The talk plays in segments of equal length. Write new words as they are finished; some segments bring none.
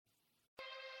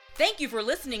Thank you for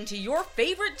listening to your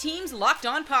favorite team's Locked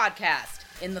On podcast.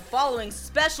 In the following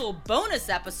special bonus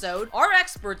episode, our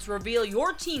experts reveal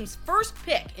your team's first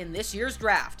pick in this year's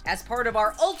draft as part of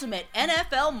our ultimate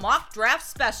NFL mock draft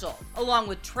special, along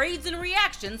with trades and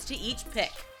reactions to each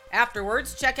pick.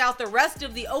 Afterwards, check out the rest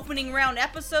of the opening round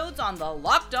episodes on the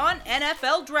Locked On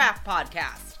NFL Draft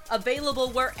podcast, available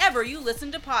wherever you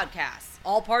listen to podcasts.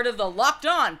 All part of the Locked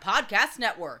On Podcast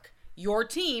Network. Your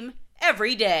team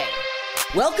every day.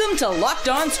 Welcome to Locked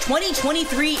On's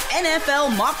 2023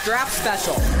 NFL Mock Draft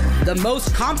Special, the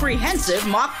most comprehensive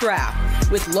mock draft,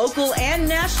 with local and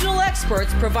national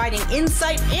experts providing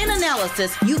insight and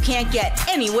analysis you can't get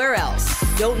anywhere else.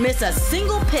 Don't miss a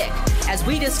single pick as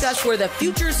we discuss where the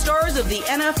future stars of the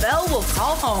NFL will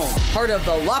call home. Part of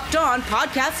the Locked On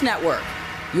Podcast Network.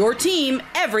 Your team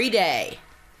every day.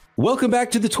 Welcome back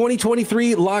to the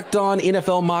 2023 Locked On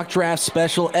NFL Mock Draft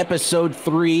Special, Episode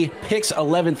 3. Picks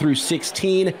 11 through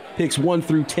 16, picks 1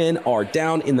 through 10 are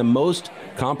down in the most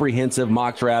comprehensive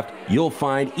mock draft you'll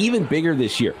find, even bigger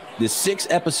this year. This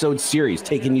 6-episode series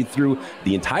taking you through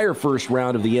the entire first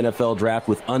round of the NFL draft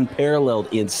with unparalleled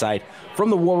insight from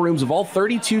the war rooms of all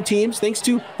 32 teams, thanks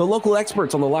to the local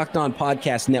experts on the Locked On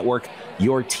Podcast Network,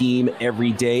 your team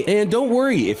every day. And don't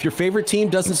worry, if your favorite team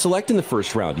doesn't select in the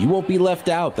first round, you won't be left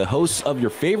out. The hosts of your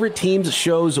favorite team's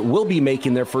shows will be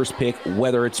making their first pick,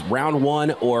 whether it's round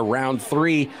 1 or round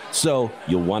 3. So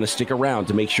you'll want to stick around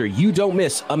to make sure you don't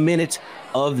miss a minute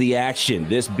of the action.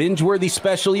 This binge-worthy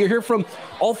special, you hear from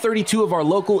all 32 of our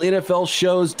local NFL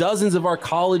shows, dozens of our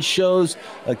college shows,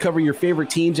 cover your favorite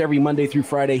teams every Monday through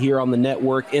Friday here on the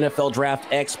network. NFL draft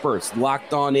experts,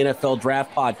 Locked On NFL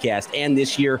Draft Podcast, and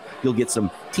this year you'll get some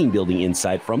team-building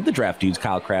insight from the draft dudes,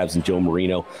 Kyle Krabs and Joe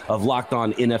Marino of Locked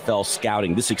On NFL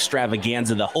Scouting. This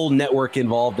extravaganza, the whole network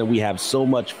involved, and we have so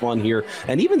much fun here,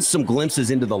 and even some glimpses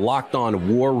into the Locked On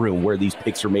War Room where these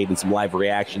picks are made and some live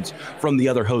reactions from the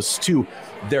other hosts too.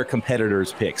 Their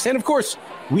competitors' picks. And of course,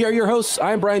 we are your hosts.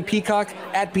 I'm Brian Peacock,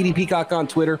 at PD Peacock on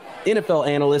Twitter, NFL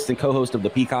analyst and co-host of the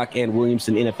Peacock and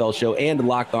Williamson NFL show and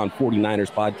Locked On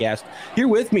 49ers podcast. Here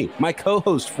with me, my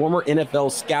co-host, former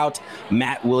NFL scout,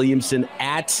 Matt Williamson,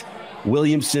 at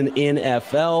Williamson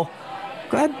NFL.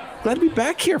 Glad to be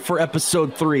back here for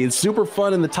episode 3. It's super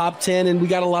fun in the top 10, and we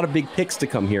got a lot of big picks to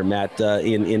come here, Matt,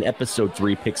 in episode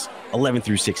 3, picks 11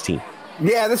 through 16.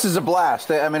 Yeah, this is a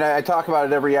blast. I mean, I talk about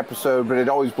it every episode, but it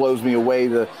always blows me away,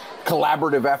 the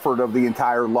collaborative effort of the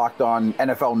entire Locked On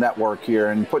NFL network here,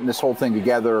 and putting this whole thing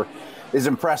together is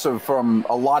impressive from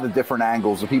a lot of different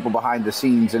angles, the people behind the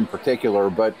scenes in particular.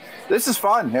 But this is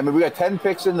fun. I mean, we got 10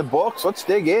 picks in the books. Let's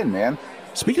dig in, man.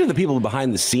 Speaking of the people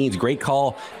behind the scenes, great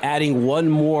call, adding one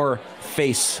more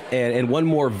face and one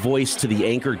more voice to the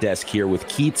anchor desk here with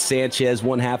Keith Sanchez,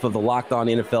 one half of the Locked On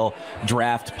NFL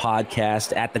Draft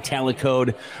Podcast, at the Talent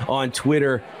Code on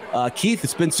Twitter. Keith,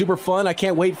 it's been super fun. I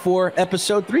can't wait for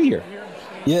episode 3 here.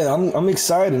 Yeah, I'm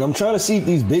excited. I'm trying to see if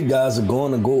these big guys are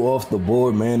going to go off the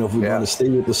board, man, or if we're going to stay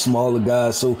with the smaller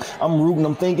guys. So I'm rooting.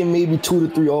 I'm thinking maybe 2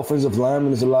 to 3 offensive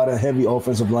linemen. There's a lot of heavy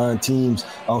offensive line teams.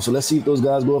 So let's see if those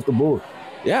guys go off the board.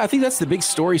 Yeah, I think that's the big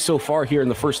story so far here in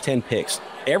the first 10 picks.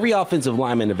 Every offensive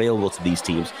lineman available to these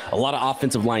teams. A lot of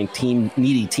offensive line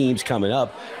needy teams coming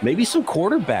up. Maybe some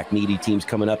quarterback needy teams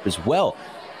coming up as well.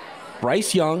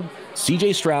 Bryce Young,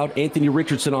 C.J. Stroud, Anthony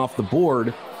Richardson off the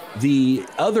board. The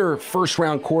other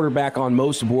first-round quarterback on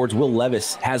most boards, Will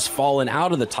Levis, has fallen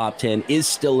out of the top 10, is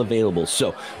still available.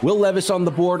 So Will Levis on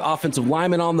the board, offensive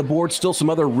lineman on the board, still some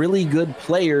other really good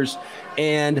players.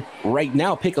 And right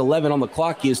now, pick 11 on the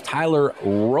clock is Tyler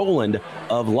Rowland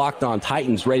of Locked On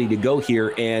Titans, ready to go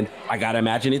here. And I got to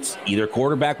imagine it's either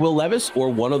quarterback Will Levis or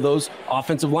one of those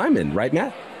offensive linemen, right,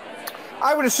 Matt?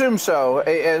 I would assume so,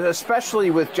 especially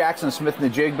with Jackson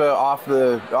Smith-Njigba off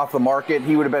the market.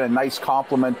 He would have been a nice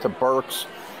complement to Burks.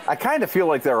 I kind of feel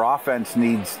like their offense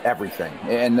needs everything,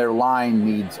 and their line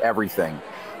needs everything.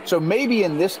 So maybe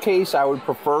in this case, I would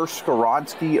prefer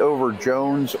Skoronski over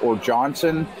Jones or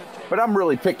Johnson, but I'm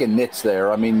really picking nits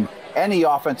there. I mean, any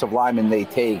offensive lineman they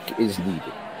take is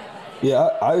needed. Yeah,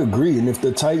 I agree. And if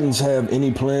the Titans have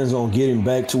any plans on getting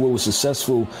back to what was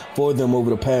successful for them over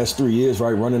the past 3 years,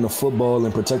 right, running the football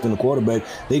and protecting the quarterback,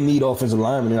 they need offensive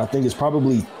linemen. And I think it's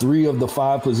probably 3 of the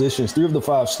 5 positions, 3 of the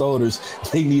 5 starters,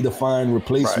 they need to find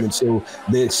replacements. Right.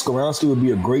 So Skoronski would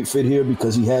be a great fit here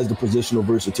because he has the positional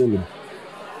versatility.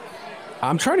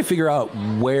 I'm trying to figure out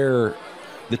where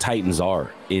the Titans are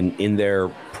in their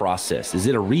process. Is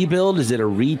it a rebuild? Is it a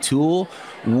retool?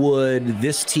 Would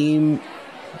this team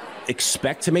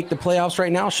expect to make the playoffs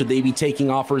right now? Should they be taking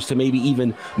offers to maybe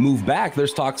even move back? There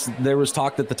was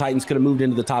talk that the Titans could have moved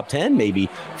into the top 10 maybe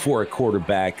for a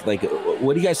quarterback. Like,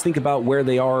 what do you guys think about where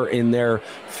they are in their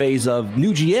phase of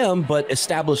new GM but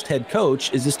established head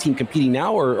coach? Is this team competing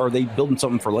now, or are they building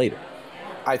something for later?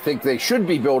 I think they should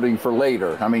be building for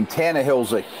later. I mean,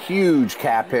 Tannehill's a huge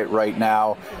cap hit right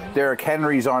now. Derrick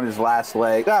Henry's on his last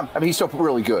leg. I mean, he's still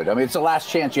really good. I mean, it's the last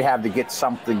chance you have to get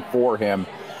something for him.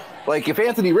 Like, if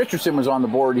Anthony Richardson was on the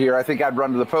board here, I think I'd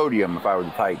run to the podium if I were the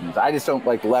Titans. I just don't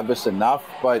like Levis enough.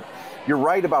 But you're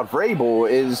right about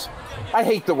Vrabel. I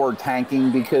hate the word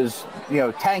tanking because,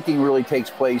 tanking really takes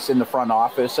place in the front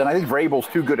office. And I think Vrabel's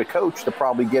too good a coach to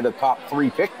probably get a top 3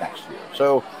 pick next year.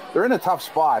 So they're in a tough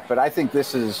spot, but I think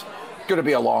this is going to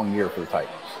be a long year for the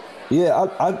Titans. Yeah,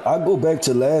 I go back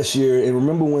to last year and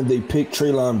remember when they picked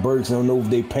Treylon Burks. I don't know if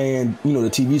they panned, the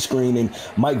TV screen, and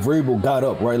Mike Vrabel got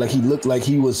up, right? Like, he looked like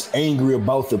he was angry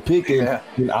about the pick. And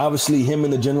obviously him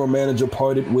and the general manager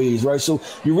parted ways, right? So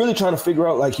you're really trying to figure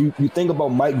out, like, you think about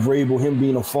Mike Vrabel, him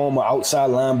being a former outside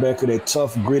linebacker, that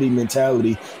tough, gritty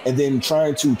mentality, and then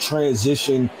trying to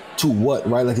transition to what,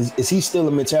 right? Like, is he still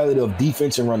a mentality of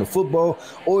defense and run the football,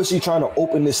 or is he trying to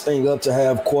open this thing up to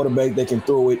have quarterback that can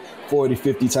throw it 40,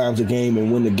 50 times a game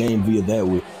and win the game via that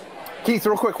way? Keith,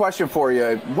 real quick question for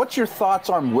you. What's your thoughts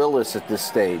on Willis at this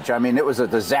stage? I mean, it was a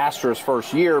disastrous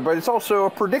first year, but it's also a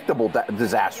predictable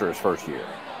disastrous first year.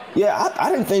 Yeah, I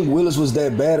didn't think Willis was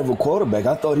that bad of a quarterback.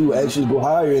 I thought he would actually go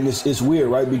higher, and it's weird,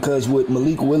 right? Because with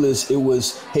Malik Willis, it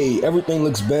was, hey, everything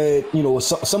looks bad.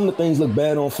 Some of the things look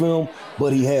bad on film,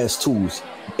 but he has tools.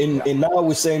 And now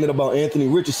we're saying it about Anthony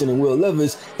Richardson and Will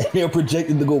Levis, and they're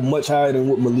projected to go much higher than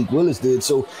what Malik Willis did.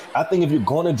 So I think if you're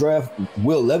going to draft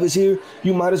Will Levis here,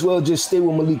 you might as well just stay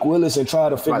with Malik Willis and try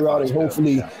to figure out, and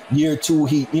hopefully year 2,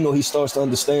 he starts to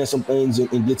understand some things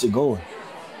and gets it going.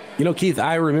 Keith,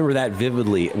 I remember that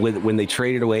vividly when they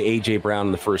traded away A.J. Brown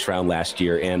in the first round last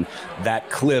year, and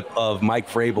that clip of Mike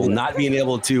Vrabel not being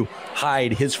able to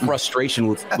hide his frustration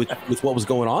with what was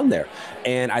going on there.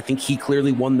 And I think he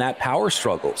clearly won that power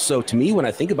struggle. So to me, when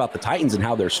I think about the Titans and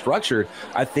how they're structured,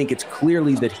 I think it's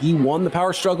clearly that he won the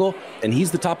power struggle and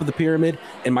he's the top of the pyramid,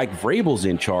 and Mike Vrabel's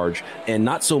in charge, and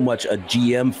not so much a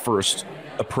GM first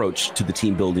approach to the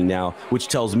team building now, which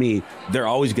tells me they're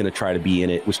always going to try to be in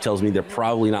it, which tells me they're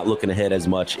probably not looking ahead as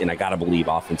much. And I got to believe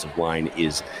offensive line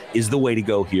is the way to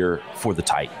go here for the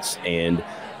Titans. And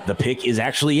the pick is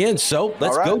actually in. So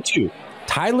let's go to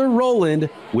Tyler Rowland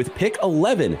with pick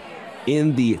 11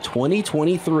 in the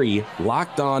 2023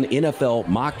 Locked On NFL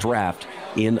mock draft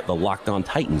in the Locked On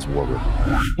Titans war room.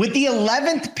 With the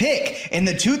 11th pick in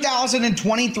the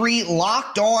 2023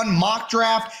 Locked On mock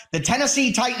draft, the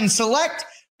Tennessee Titans select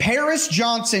Paris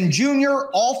Johnson Jr.,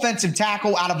 offensive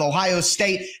tackle out of Ohio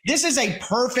State. This is a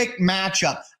perfect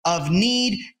matchup of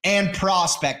need and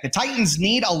prospect. The Titans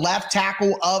need a left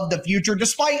tackle of the future,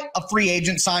 despite a free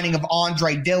agent signing of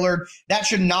Andre Dillard. That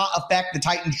should not affect the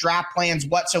Titans draft plans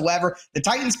whatsoever. The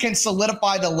Titans can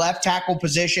solidify the left tackle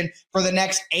position for the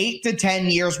next 8 to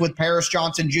 10 years with Paris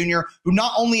Johnson Jr., who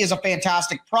not only is a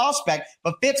fantastic prospect,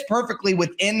 but fits perfectly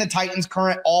within the Titans'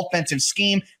 current offensive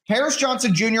scheme. Paris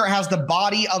Johnson Jr. has the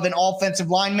body of an offensive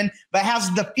lineman, but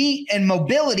has the feet and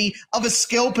mobility of a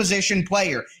skill position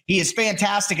player. He is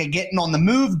fantastic at getting on the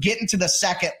move, getting to the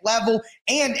second level,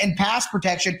 and in pass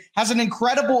protection has an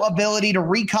incredible ability to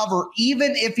recover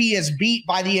even if he is beat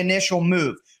by the initial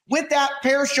move. With that,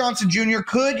 Paris Johnson Jr.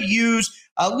 could use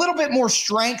a little bit more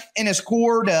strength in his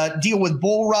core to deal with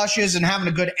bull rushes and having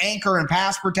a good anchor and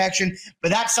pass protection,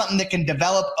 but that's something that can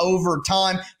develop over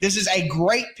time. This is a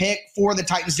great pick for the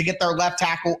Titans to get their left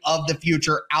tackle of the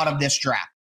future out of this draft.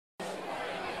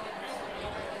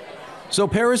 So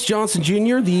Paris Johnson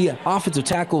Jr., the offensive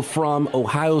tackle from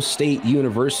Ohio State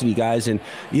University, guys. And,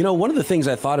 one of the things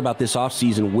I thought about this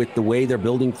offseason with the way they're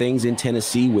building things in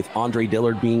Tennessee with Andre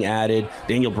Dillard being added,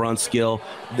 Daniel Brunskill,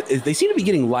 they seem to be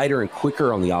getting lighter and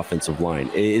quicker on the offensive line.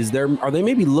 Are they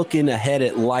maybe looking ahead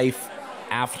at life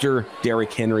after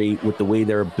Derrick Henry with the way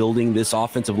they're building this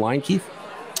offensive line, Keith?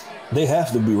 They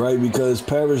have to be, right? Because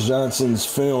Paris Johnson's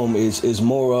film is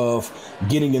more of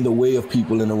getting in the way of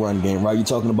people in the run game, right? You're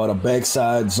talking about a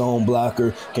backside zone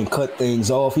blocker, can cut things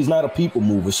off. He's not a people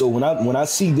mover. So when I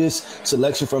see this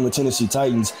selection from the Tennessee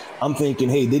Titans, I'm thinking,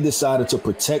 hey, they decided to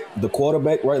protect the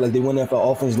quarterback, right? Like they went after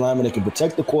offensive lineman that can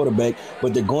protect the quarterback,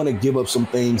 but they're going to give up some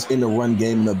things in the run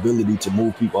game and the ability to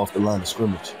move people off the line of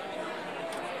scrimmage.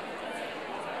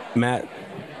 Matt,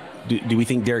 do we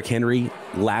think Derrick Henry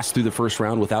lasts through the first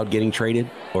round without getting traded?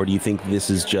 Or do you think this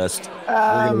is just we're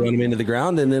going to run him into the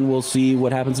ground and then we'll see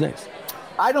what happens next?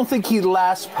 I don't think he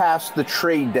lasts past the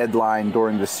trade deadline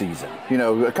during the season.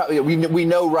 We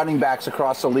know running backs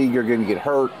across the league are going to get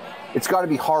hurt. It's got to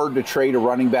be hard to trade a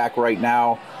running back right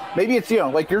now. Maybe it's,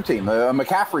 like your team, a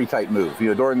McCaffrey type move,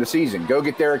 during the season. Go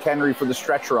get Derrick Henry for the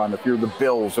stretch run if you're the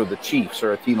Bills or the Chiefs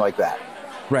or a team like that.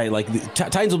 Right, like the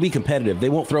Titans will be competitive. They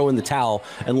won't throw in the towel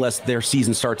unless their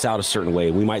season starts out a certain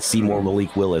way. We might see more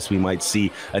Malik Willis. We might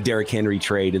see a Derrick Henry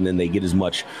trade, and then they get as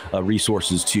much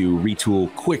resources to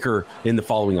retool quicker in the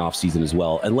following offseason as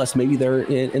well. Unless maybe they're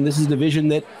in, and this is a division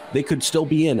that they could still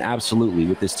be in, absolutely,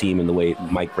 with this team and the way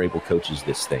Mike Vrabel coaches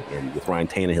this thing, and with Ryan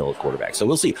Tannehill at quarterback. So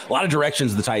we'll see. A lot of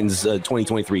directions the Titans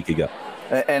 2023 could go.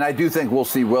 And I do think we'll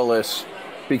see Willis,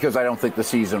 because I don't think the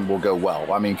season will go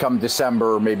well. I mean, come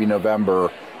December, maybe November,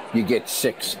 you get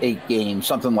 6-8 games,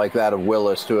 something like that, of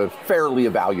Willis to fairly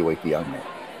evaluate the young man.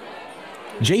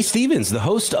 Jay Stevens, the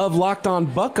host of Locked On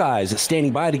Buckeyes,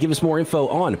 standing by to give us more info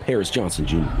on Paris Johnson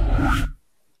Jr.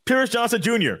 Paris Johnson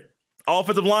Jr.,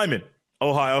 offensive lineman,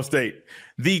 Ohio State.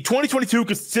 The 2022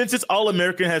 consensus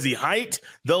All-American has the height,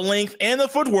 the length, and the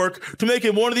footwork to make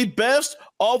him one of the best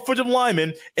offensive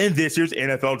linemen in this year's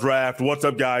NFL Draft. What's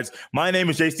up, guys? My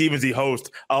name is Jay Stevens, the host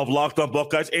of Locked On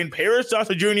Buckeyes, and Paris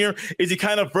Johnson Jr. is the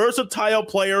kind of versatile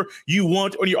player you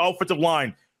want on your offensive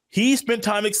line. He spent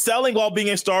time excelling while being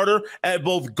a starter at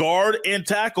both guard and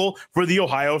tackle for the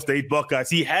Ohio State Buckeyes.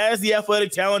 He has the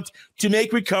athletic talent to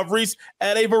make recoveries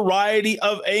at a variety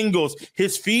of angles.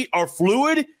 His feet are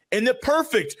fluid and they're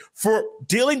perfect for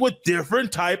dealing with different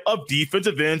type of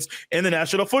defensive ends in the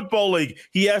National Football League.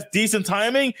 He has decent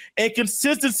timing and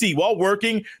consistency while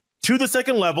working to the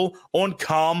second level on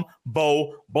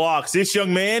combo blocks. This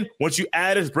young man, once you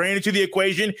add his brain into the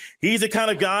equation, he's the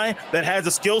kind of guy that has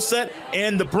the skill set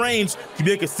and the brains to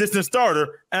be a consistent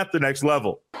starter at the next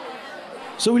level.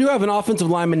 So we do have an offensive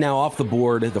lineman now off the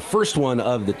board, the first one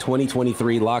of the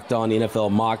 2023 Locked On NFL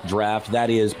mock draft.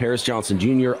 That is Paris Johnson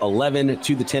Jr., 11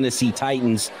 to the Tennessee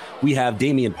Titans. We have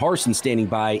Damian Parsons standing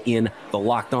by in the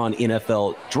Locked On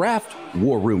NFL draft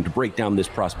war room to break down this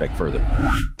prospect further.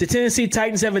 The Tennessee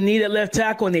Titans have a need at left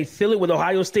tackle, and they fill it with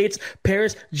Ohio State's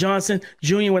Paris Johnson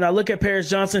Jr. When I look at Paris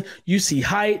Johnson, you see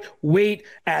height, weight,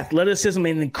 athleticism,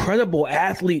 an incredible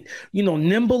athlete,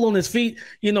 nimble on his feet,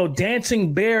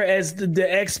 dancing bear, as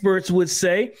the experts would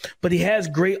say, but he has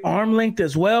great arm length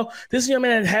as well. This young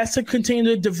man has to continue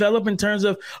to develop in terms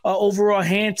of overall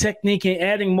hand technique and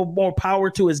adding more power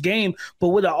to his game. But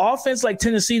with an offense like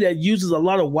Tennessee that uses a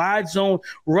lot of wide zone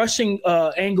rushing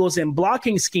angles and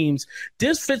blocking schemes,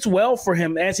 this fits well for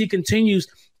him as he continues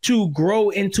to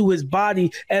grow into his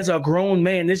body as a grown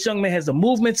man. This young man has the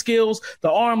movement skills,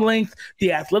 the arm length,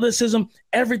 the athleticism,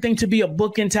 everything to be a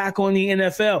bookend tackle in the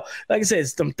NFL. Like I said,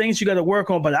 some things you got to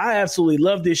work on, but I absolutely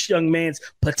love this young man's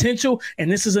potential,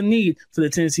 and this is a need for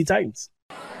the Tennessee Titans.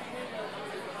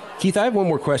 Keith, I have one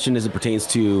more question as it pertains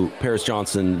to Paris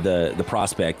Johnson, the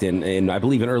prospect. And I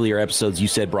believe in earlier episodes you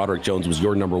said Broderick Jones was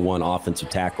your number one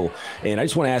offensive tackle. And I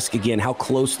just want to ask again how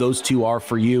close those two are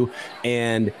for you,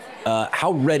 and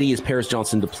how ready is Paris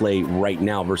Johnson to play right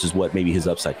now versus what maybe his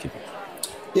upside could be?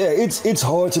 Yeah, it's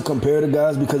hard to compare the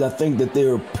guys because I think that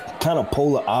they're kind of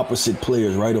polar opposite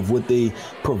players, right, of what they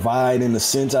provide in the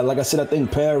sense. Like I said, I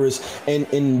think Paris, and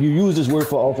you use this word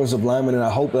for offensive lineman, and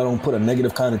I hope I don't put a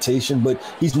negative connotation, but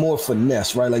he's more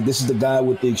finesse, right? Like, this is the guy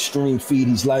with the extreme feet.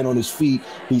 He's light on his feet.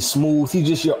 He's smooth. He's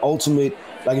just your ultimate.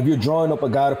 Like, if you're drawing up a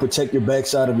guy to protect your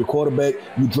backside of your quarterback,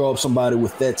 you draw up somebody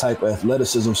with that type of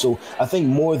athleticism. So I think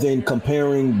more than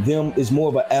comparing them, is more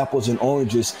of an apples and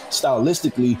oranges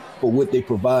stylistically for what they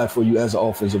provide for you as an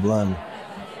offensive lineman.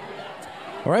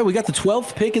 All right, we got the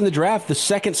 12th pick in the draft, the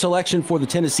second selection for the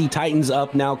Tennessee Titans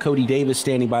up now. Cody Davis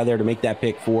standing by there to make that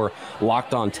pick for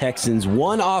Locked On Texans.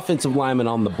 One offensive lineman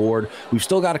on the board. We've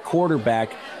still got a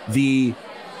quarterback. The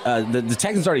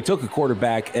Texans already took a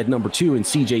quarterback at number 2 in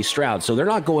C.J. Stroud, so they're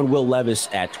not going Will Levis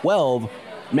at 12.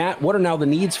 Matt, what are now the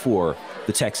needs for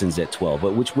the Texans at 12?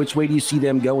 But which way do you see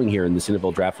them going here in this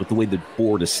NFL draft with the way the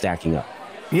board is stacking up?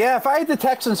 Yeah, if I had the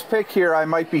Texans pick here, I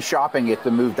might be shopping it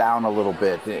to move down a little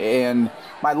bit. And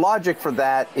my logic for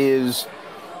that is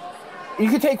you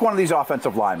could take one of these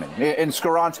offensive linemen. And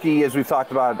Skoronski, as we've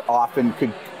talked about often,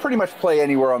 could pretty much play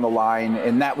anywhere on the line,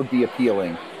 and that would be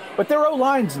appealing. But their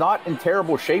O-line's not in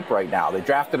terrible shape right now. They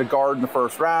drafted a guard in the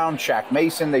first round, Shaq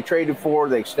Mason they traded for,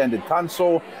 they extended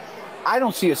Tunsil. I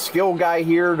don't see a skill guy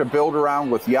here to build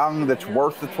around with Young that's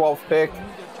worth the 12th pick.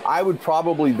 I would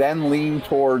probably then lean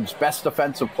towards best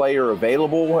defensive player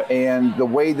available, and the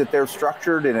way that they're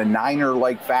structured in a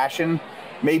Niner-like fashion,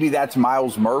 maybe that's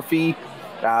Miles Murphy.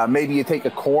 Maybe you take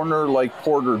a corner like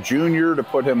Porter Jr. to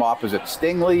put him opposite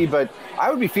Stingley, but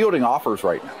I would be fielding offers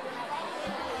right now.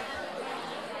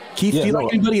 Keith, do you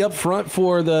like anybody up front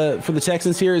for the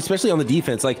Texans here, especially on the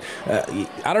defense? Like,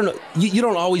 I don't know, you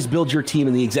don't always build your team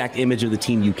in the exact image of the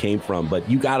team you came from, but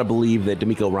you got to believe that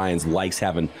DeMeco Ryans likes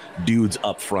having dudes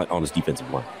up front on his defensive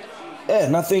line. Yeah,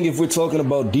 and I think if we're talking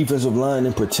about defensive line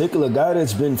in particular, a guy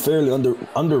that's been fairly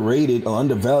underrated or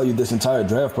undervalued this entire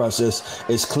draft process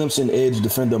is Clemson edge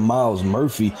defender Myles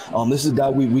Murphy. This is a guy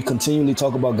we continually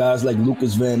talk about, guys like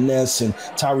Lucas Van Ness and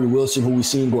Tyree Wilson, who we've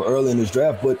seen go early in this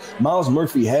draft. But Myles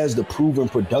Murphy has the proven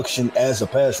production as a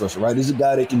pass rusher, right? He's a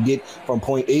guy that can get from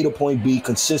point A to point B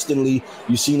consistently.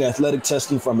 You've seen athletic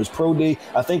testing from his pro day.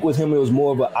 I think with him, it was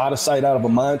more of an out of sight, out of a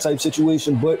mind type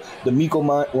situation. But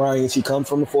DeMeco Ryans, he comes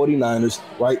from the 49ers.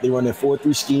 Right, they run that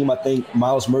 4-3 scheme. I think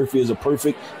Myles Murphy is a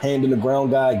perfect hand in the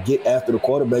ground guy, get after the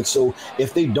quarterback. So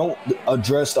if they don't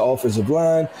address the offensive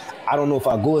line, I don't know if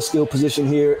I go a skill position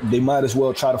here. They might as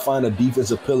well try to find a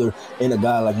defensive pillar in a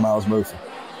guy like Myles Murphy.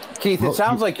 Keith, it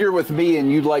sounds like you're with me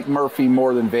and you like Murphy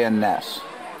more than Van Ness.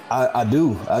 I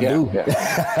do. Yeah.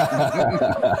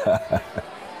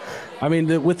 I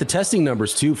mean, with the testing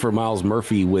numbers too for Myles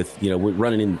Murphy, with we're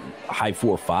running in high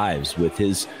 4.5s with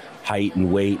his height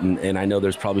and weight, and I know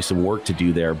there's probably some work to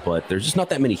do there, but there's just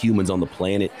not that many humans on the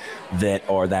planet that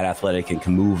are that athletic and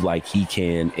can move like he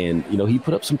can. And he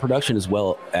put up some production as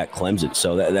well at Clemson,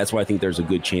 so that's why I think there's a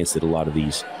good chance that a lot of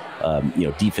these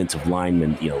defensive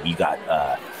linemen, you got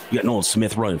Nolan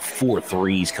Smith running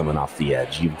 4.3s coming off the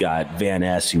edge. You've got Van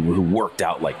Ness who worked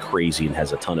out like crazy and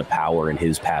has a ton of power in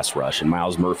his pass rush. And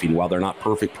Myles Murphy, and while they're not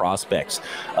perfect prospects,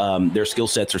 their skill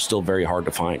sets are still very hard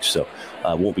to find. So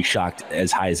won't be shocked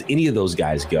as high as any of those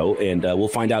guys go. And we'll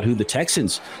find out who the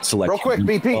Texans select. Real quick,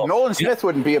 BP, Nolan Smith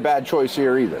wouldn't be a bad choice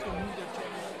here either.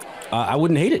 I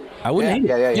wouldn't hate it.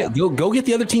 Yeah. Go get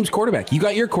the other team's quarterback. You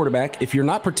got your quarterback. If you're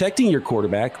not protecting your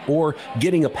quarterback or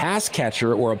getting a pass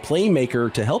catcher or a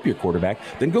playmaker to help your quarterback,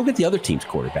 then go get the other team's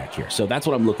quarterback here. So that's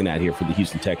what I'm looking at here for the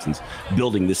Houston Texans,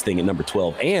 building this thing at number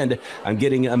 12. And I'm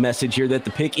getting a message here that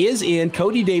the pick is in.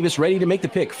 Cody Davis ready to make the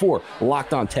pick for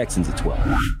Locked On Texans at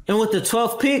 12. And with the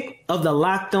 12th pick of the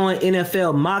Locked On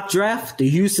NFL mock draft, the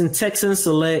Houston Texans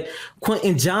select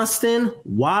Quentin Johnston,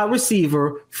 wide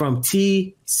receiver from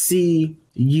TCU.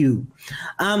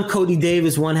 I'm Cody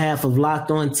Davis, one half of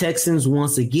Locked On Texans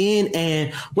once again.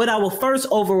 And with our first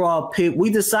overall pick, we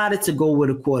decided to go with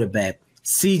a quarterback,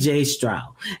 CJ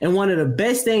Stroud. And one of the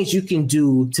best things you can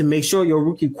do to make sure your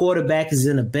rookie quarterback is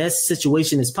in the best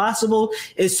situation as possible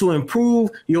is to improve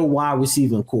your wide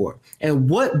receiving core. And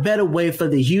what better way for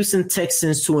the Houston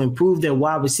Texans to improve their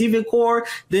wide receiving core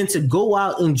than to go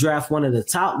out and draft one of the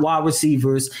top wide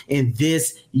receivers in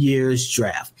this year's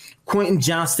draft? Quentin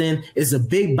Johnston is a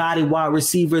big body wide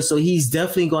receiver, so he's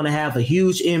definitely going to have a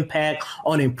huge impact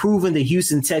on improving the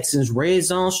Houston Texans' red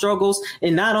zone struggles.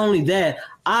 And not only that,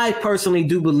 I personally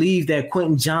do believe that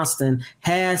Quentin Johnston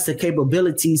has the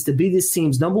capabilities to be this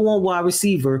team's number one wide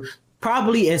receiver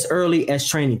probably as early as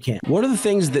training camp. One of the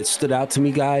things that stood out to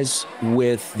me, guys,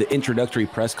 with the introductory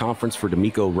press conference for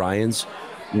DeMeco Ryans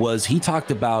was he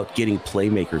talked about getting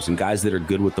playmakers and guys that are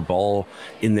good with the ball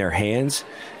in their hands.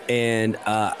 And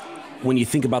when you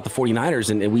think about the 49ers,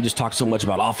 and we just talked so much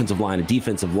about offensive line and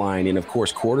defensive line and, of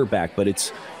course, quarterback, but it's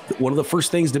one of the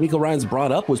first things DeMeco Ryans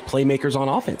brought up was playmakers on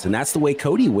offense. And that's the way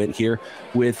Cody went here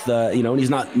with, and he's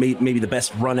not maybe the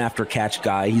best run after catch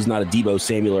guy. He's not a Deebo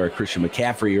Samuel or a Christian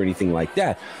McCaffrey or anything like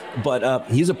that. But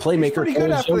he's a playmaker. He's pretty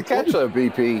good after the catch, though,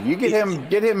 BP. You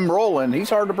get him rolling. He's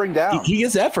hard to bring down. He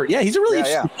gets effort. Yeah, he's a really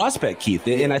interesting prospect, Keith.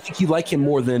 And I think you like him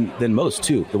more than most,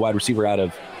 too, the wide receiver out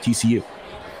of TCU.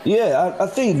 Yeah, I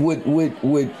think with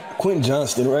Quentin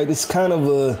Johnston, right, it's kind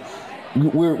of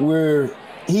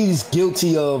he's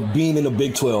guilty of being in the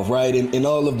Big 12, right? And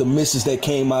all of the misses that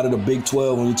came out of the Big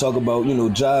 12 when you talk about,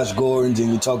 Josh Gordon's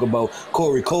and you talk about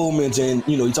Corey Coleman's and,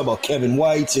 you talk about Kevin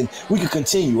White's, and we could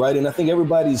continue, right? And I think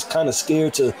everybody's kind of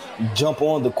scared to jump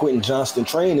on the Quentin Johnston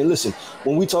train. And listen,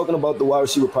 when we're talking about the wide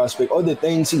receiver prospect, are there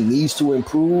things he needs to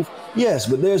improve? Yes,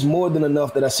 but there's more than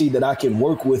enough that I see that I can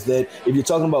work with that. If you're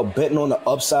talking about betting on the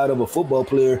upside of a football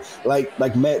player,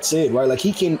 like Matt said, right? Like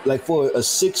he can, like for a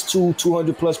 6'2",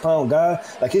 200+ pound guy,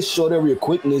 like his short area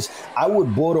quickness, I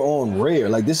would border on rare.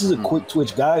 Like this is a quick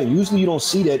twitch guy, and usually you don't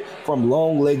see that from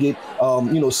long-legged,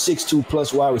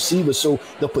 6'2+ wide receivers. So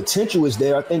the potential is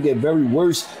there. I think at very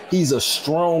worst, he's a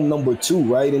strong number 2,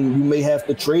 right? And you may have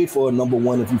to trade for a number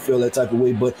 1 if you feel that type of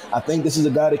way. But I think this is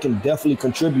a guy that can definitely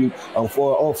contribute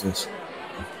for our offense.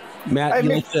 Matt, you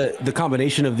like the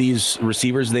combination of these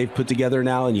receivers they've put together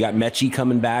now, and you got Mechie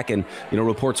coming back, and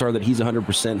reports are that he's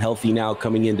 100% healthy now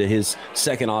coming into his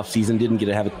second offseason. Didn't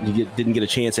get a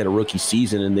chance at a rookie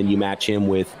season, and then you match him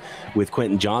with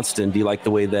Quentin Johnston. Do you like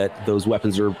the way that those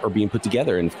weapons are being put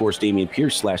together? And of course, Dameon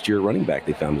Pierce last year at running back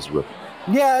they found as a rookie.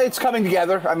 Yeah, it's coming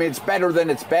together. I mean, it's better than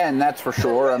it's been, that's for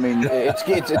sure. I mean,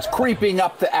 it's creeping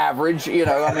up the average,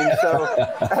 I mean, so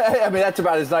I mean that's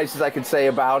about as nice as I can say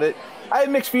about it. I have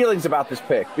mixed feelings about this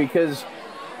pick because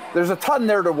there's a ton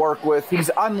there to work with. He's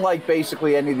unlike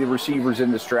basically any of the receivers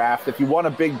in this draft. If you want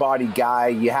a big body guy,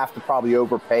 you have to probably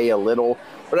overpay a little.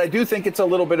 But I do think it's a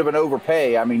little bit of an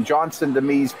overpay. I mean, Johnston to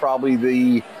me is probably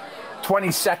the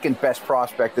 22nd best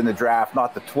prospect in the draft,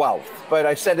 not the 12th. But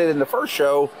I said it in the first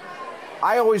show,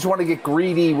 I always want to get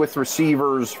greedy with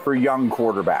receivers for young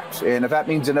quarterbacks. And if that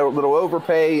means a little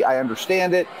overpay, I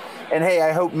understand it. And hey,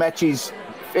 I hope Mechie's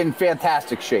in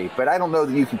fantastic shape, but I don't know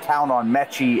that you can count on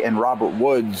Mechie and Robert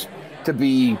Woods to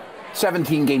be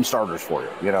 17-game starters for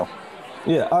you,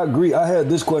 Yeah, I agree. I had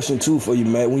this question too for you,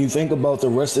 Matt. When you think about the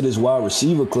rest of this wide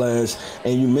receiver class,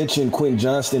 and you mentioned Quentin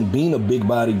Johnston being a big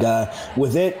body guy,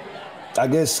 would that, I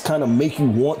guess, kind of make you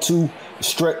want to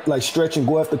stretch and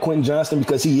go after Quentin Johnston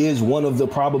because he is one of the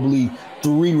probably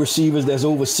 3 receivers that's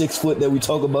over 6 foot that we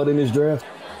talk about in this draft?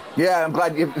 Yeah, I'm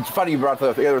glad. It's funny you brought the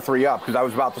other 3 up because I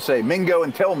was about to say Mingo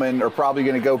and Tillman are probably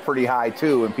going to go pretty high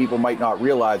too, and people might not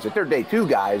realize that they're day 2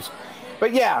 guys.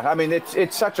 But yeah, I mean,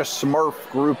 it's such a Smurf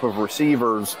group of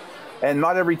receivers, and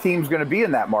not every team's going to be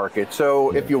in that market.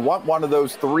 So if you want one of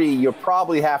those 3, you'll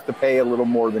probably have to pay a little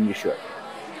more than you should.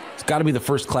 It's got to be the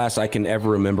first class I can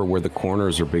ever remember where the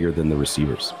corners are bigger than the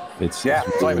receivers. It's not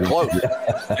even close.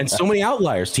 And so many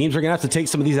outliers. Teams are going to have to take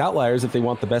some of these outliers if they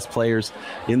want the best players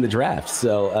in the draft.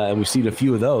 So we've seen a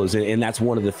few of those. And that's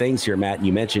one of the things here, Matt.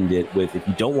 You mentioned it with if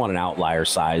you don't want an outlier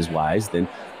size-wise, then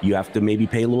you have to maybe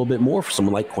pay a little bit more for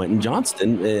someone like Quentin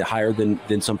Johnston, higher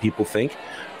than some people think.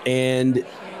 And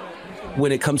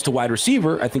when it comes to wide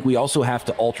receiver, I think we also have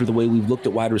to alter the way we've looked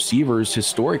at wide receivers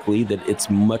historically, that it's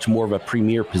much more of a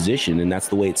premier position, and that's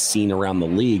the way it's seen around the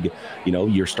league.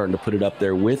 You're starting to put it up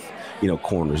there with,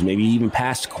 corners, maybe even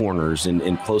past corners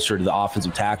and closer to the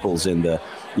offensive tackles and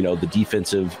the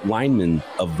defensive linemen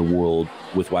of the world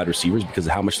with wide receivers because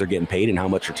of how much they're getting paid and how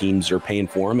much our teams are paying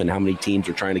for them and how many teams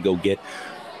are trying to go get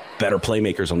better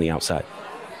playmakers on the outside.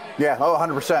 Yeah,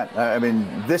 100%. I mean,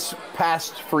 this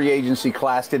past free agency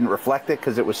class didn't reflect it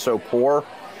because it was so poor.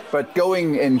 But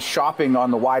going and shopping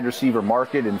on the wide receiver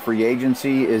market in free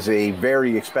agency is a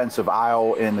very expensive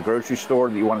aisle in the grocery store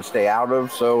that you want to stay out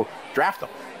of. So draft them.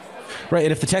 Right,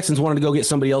 and if the Texans wanted to go get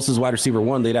somebody else's wide receiver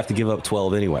 1, they'd have to give up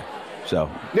 12 anyway.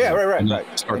 So yeah, right. And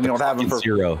you don't have them for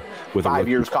 0 with 5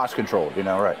 years cost control.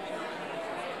 Right.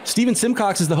 Steven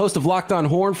Simcox is the host of Locked On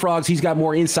Horned Frogs. He's got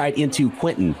more insight into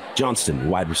Quentin Johnston,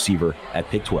 wide receiver at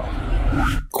Pick 12.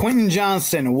 Quentin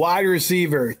Johnston, wide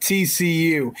receiver,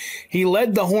 TCU. He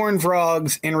led the Horned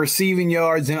Frogs in receiving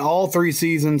yards in all 3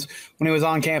 seasons when he was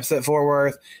on campus at Fort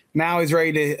Worth. Now he's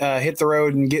ready to hit the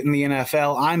road and get in the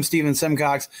NFL. I'm Steven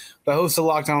Simcox, the host of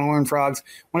Locked On Horned Frogs.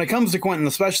 When it comes to Quentin,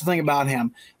 the special thing about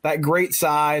him, that great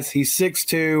size, he's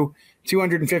 6'2",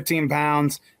 215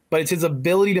 pounds, but it's his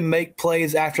ability to make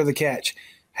plays after the catch.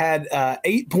 Had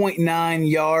 8.9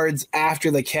 yards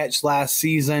after the catch last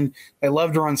season. They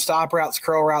love to run stop routes,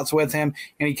 curl routes with him,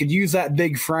 and he could use that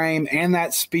big frame and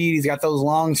that speed. He's got those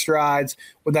long strides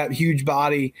with that huge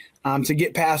body to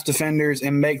get past defenders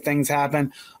and make things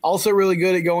happen. Also really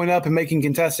good at going up and making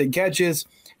contested catches.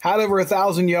 Had over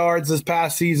 1,000 yards this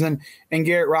past season in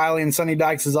Garrett Riley and Sonny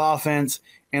Dykes' offense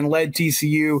and led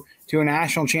TCU to a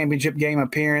national championship game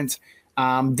appearance.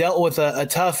 Dealt with a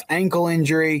tough ankle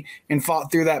injury and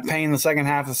fought through that pain in the second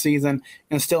half of the season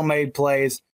and still made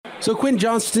plays. So Quentin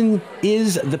Johnston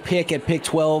is the pick at pick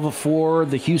 12 for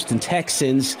the Houston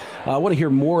Texans. I want to hear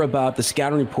more about the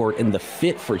scouting report and the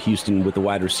fit for Houston with the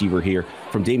wide receiver here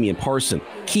from Damian Parson,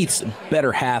 Keith's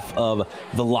better half of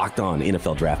the Locked On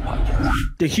NFL Draft Podcast.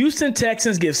 The Houston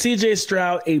Texans give C.J.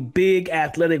 Stroud a big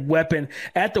athletic weapon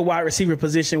at the wide receiver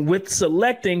position with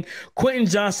selecting Quentin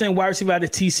Johnston, wide receiver out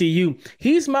of TCU.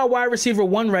 He's my wide receiver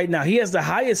 1 right now. He has the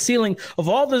highest ceiling of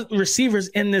all the receivers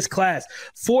in this class.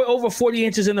 Over 40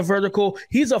 inches in the vertical.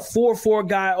 He's a 4.4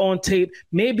 guy on tape,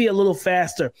 maybe a little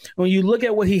faster. When you look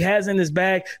at what he has in his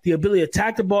bag, the ability to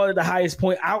attack the ball at the highest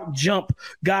point, out jump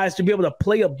guys to be able to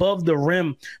play above the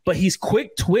rim, but he's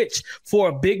quick twitch for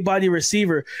a big body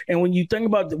receiver. And when you think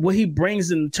about what he brings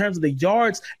in terms of the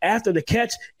yards after the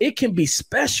catch, it can be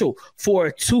special for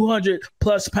a 200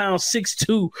 plus pound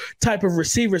 6'2" type of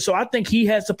receiver. So I think he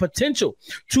has the potential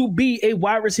to be a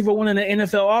wide receiver one in the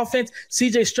NFL offense.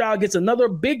 CJ Stroud gets another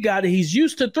big guy that he's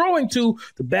used to throwing to,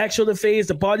 the back shoulder phase,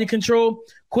 the body control.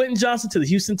 Quentin Johnson to the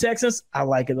Houston Texans. I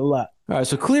like it a lot. All right,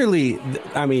 so clearly,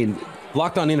 I mean,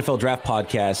 Locked On NFL Draft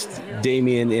Podcast,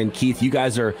 Damian and Keith, you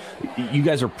guys are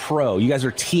pro. You guys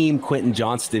are team Quentin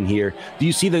Johnston here. Do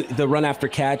you see the run after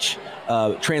catch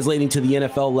translating to the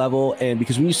NFL level? And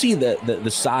because when you see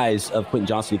the size of Quentin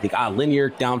Johnston, you think, linear,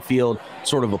 downfield,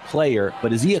 sort of a player,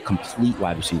 but is he a complete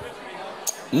wide receiver?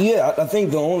 Yeah, I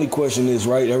think the only question is,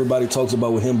 right, everybody talks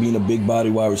about with him being a big body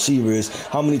wide receiver is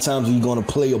how many times are you going to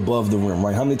play above the rim,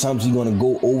 right? How many times are you going to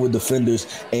go over defenders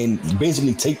and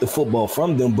basically take the football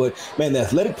from them? But, man, the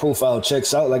athletic profile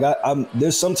checks out. Like,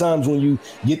 there's sometimes when you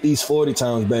get these 40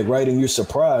 times back, right, and you're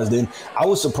surprised. And I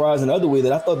was surprised in the other way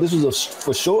that I thought this was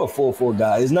for sure a 4.4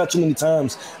 guy. It's not too many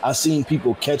times I've seen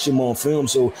people catch him on film.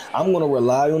 So I'm going to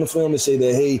rely on the film and say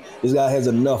that, hey, this guy has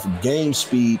enough game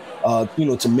speed,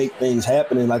 to make things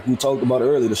happen. And like we talked about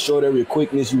earlier, the short area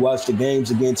quickness, you watch the games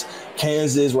against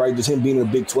Kansas, right? Just him being in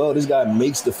the Big 12, this guy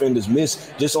makes defenders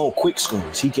miss just on quick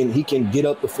screens. He can get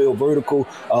up the field vertical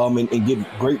and get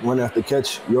great run after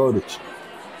catch yardage.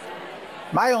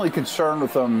 My only concern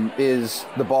with him is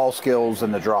the ball skills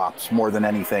and the drops more than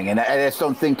anything. And I just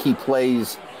don't think he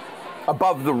plays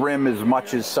above the rim as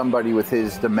much as somebody with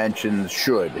his dimensions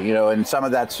should, and some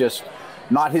of that's just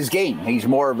not his game. He's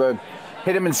more of a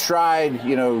hit him in stride,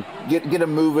 get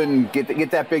him moving,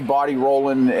 get that big body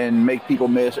rolling and make people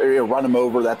miss or run him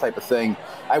over, that type of thing.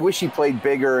 I wish he played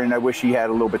bigger and I wish he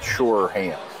had a little bit surer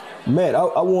hands. Matt,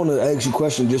 I want to ask you a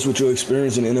question just with your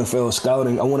experience in NFL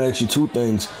scouting. I want to ask you two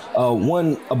things.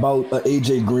 One about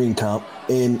A.J. Green comp,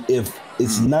 and if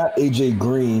it's not A.J.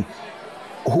 Green,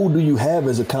 who do you have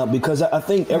as a comp? Because I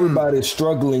think everybody is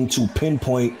struggling to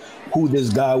pinpoint who this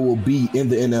guy will be in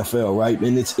the NFL, right?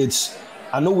 And it's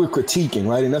I know we're critiquing,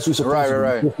 right? And that's what we're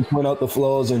supposed to point out the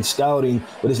flaws in scouting,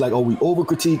 but it's like, are we over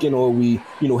critiquing, or are we,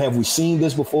 have we seen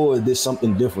this before, or is this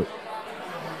something different?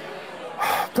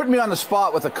 Putting me on the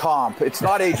spot with a comp. It's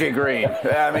not AJ Green.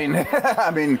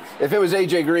 I mean, if it was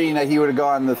AJ Green, he would have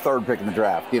gone the third pick in the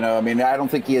draft. I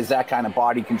don't think he has that kind of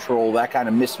body control, that kind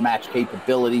of mismatch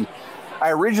capability.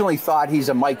 I originally thought he's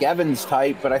a Mike Evans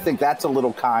type, but I think that's a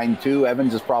little kind too.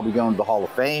 Evans is probably going to the Hall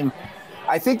of Fame.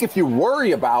 I think if you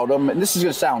worry about him, and this is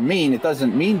going to sound mean, it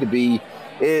doesn't mean to be,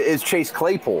 is Chase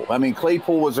Claypool. I mean,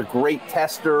 Claypool was a great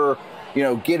tester,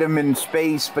 get him in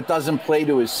space, but doesn't play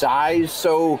to his size.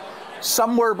 So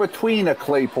somewhere between a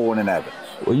Claypool and an Evans.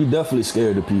 Well, you definitely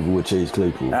scared the people with Chase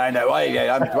Claypool. I know.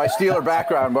 I'm my Steeler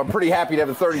background, but I'm pretty happy to have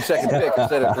a 32nd pick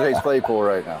instead of Chase Claypool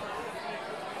right now.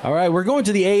 All right, we're going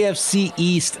to the AFC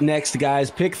East next,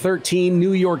 guys. Pick 13,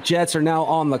 New York Jets are now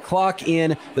on the clock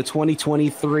in the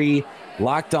 2023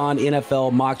 Locked On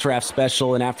NFL Mock Draft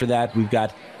Special. And after that, we've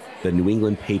got the New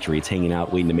England Patriots hanging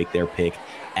out, waiting to make their pick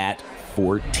at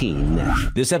 14.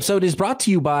 This episode is brought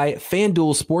to you by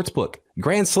FanDuel Sportsbook.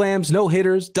 Grand slams,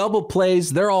 no-hitters, double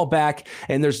plays, they're all back,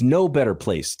 and there's no better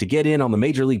place to get in on the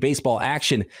Major League Baseball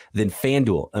action than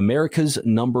FanDuel, America's #1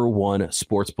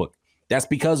 sportsbook. That's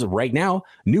because right now,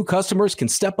 new customers can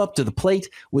step up to the plate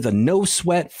with a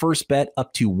no-sweat first bet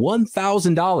up to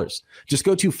 $1,000. Just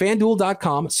go to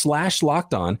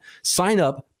FanDuel.com/lockedon, sign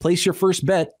up, place your first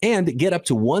bet, and get up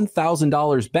to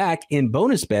 $1,000 back in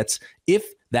bonus bets if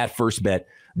that first bet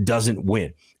doesn't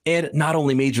win. And not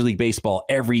only Major League Baseball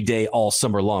every day, all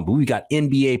summer long, but we've got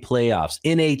NBA playoffs,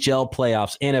 NHL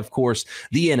playoffs, and of course,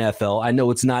 the NFL. I know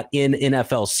it's not in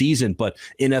NFL season, but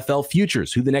NFL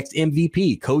futures, who the next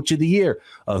MVP, coach of the year,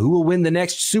 who will win the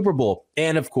next Super Bowl,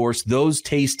 and of course, those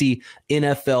tasty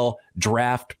NFL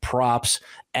draft props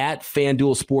at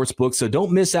FanDuel Sportsbook. So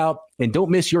don't miss out and don't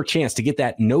miss your chance to get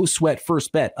that no sweat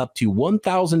first bet up to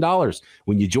 $1,000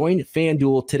 when you join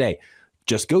FanDuel today.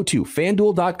 Just go to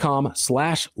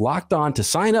FanDuel.com/lockedon to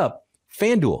sign up.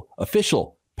 FanDuel,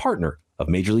 official partner of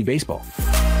Major League Baseball.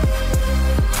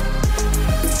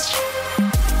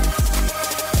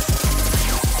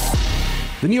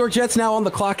 The New York Jets now on the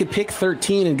clock at pick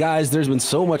 13. And guys, there's been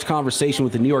so much conversation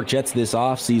with the New York Jets this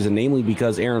offseason, namely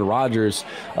because Aaron Rodgers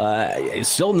is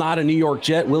still not a New York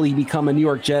Jet. Will he become a New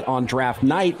York Jet on draft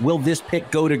night? Will this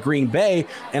pick go to Green Bay?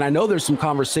 And I know there's some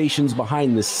conversations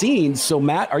behind the scenes. So,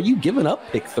 Matt, are you giving up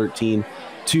pick 13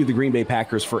 to the Green Bay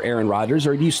Packers for Aaron Rodgers,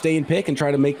 or do you stay and pick and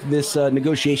try to make this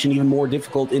negotiation even more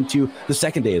difficult into the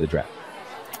second day of the draft?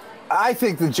 I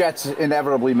think the Jets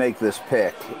inevitably make this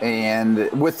pick, and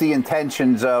with the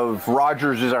intentions of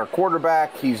Rodgers is our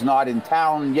quarterback. He's not in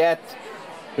town yet.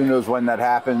 Who knows when that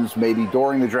happens? Maybe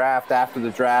during the draft, after the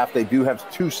draft. They do have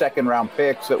 2 second-round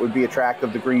picks that would be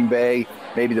attractive to Green Bay.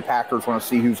 Maybe the Packers want to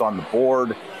see who's on the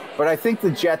board. But I think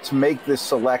the Jets make this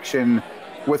selection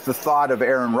with the thought of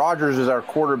Aaron Rodgers as our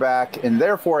quarterback, and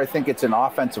therefore I think it's an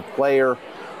offensive player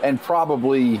and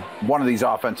probably one of these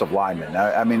offensive linemen.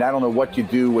 I mean, I don't know what you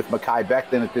do with Mekhi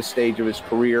Becton at this stage of his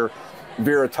career.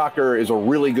 Vera Tucker is a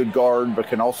really good guard, but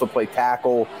can also play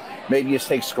tackle. Maybe you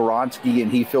take Skoronski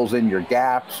and he fills in your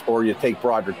gaps, or you take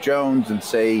Broderick Jones and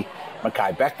say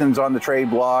Mekhi Becton's on the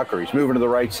trade block, or he's moving to the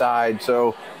right side.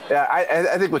 So yeah,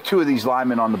 I think with 2 of these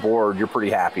linemen on the board, you're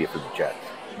pretty happy for the Jets.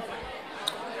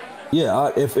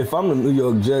 Yeah, if I'm the New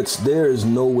York Jets, there is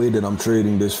no way that I'm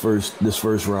trading this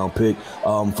first round pick.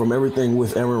 From everything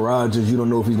with Aaron Rodgers, you don't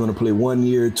know if he's going to play 1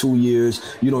 year, 2 years.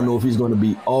 You don't know if he's going to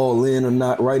be all in or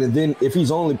not, right? And then if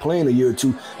he's only playing a year or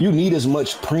two, you need as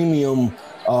much premium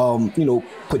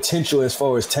potential as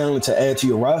far as talent to add to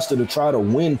your roster to try to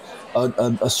win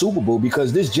a Super Bowl,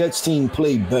 because this Jets team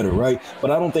played better, right? But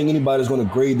I don't think anybody's going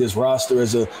to grade this roster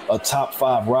as a top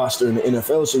 5 roster in the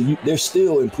NFL. So there's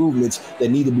still improvements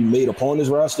that need to be made upon this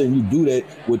roster, and you do that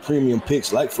with premium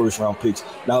picks like first-round picks.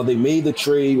 Now, they made the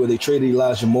trade where they traded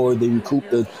Elijah Moore. They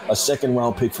recouped a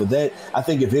second-round pick for that. I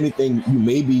think, if anything, you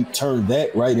maybe turn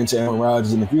that right into Aaron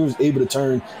Rodgers. And if you was able to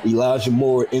turn Elijah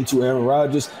Moore into Aaron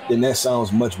Rodgers, then that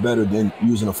sounds much better than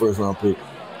using a first-round pick.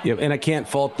 Yeah, and I can't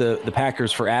fault the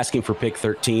Packers for asking for pick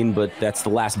 13, but that's the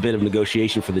last bit of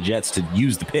negotiation for the Jets to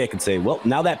use the pick and say, well,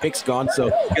 now that pick's gone, so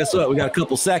guess what? We got a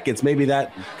couple seconds. Maybe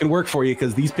that can work for you,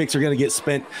 because these picks are going to get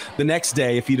spent the next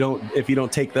day if you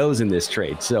don't take those in this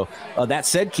trade. So that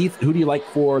said, Keith, who do you like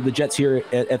for the Jets here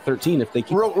at 13 if they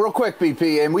keep? Real quick,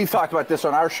 BP, and we've talked about this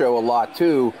on our show a lot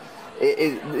too.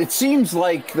 It seems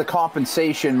like the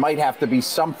compensation might have to be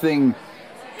something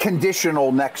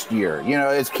conditional next year. You know,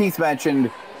 as Keith mentioned,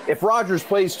 if Rodgers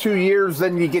plays 2 years,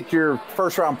 then you get your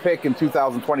first-round pick in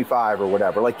 2025 or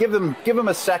whatever. Like, give him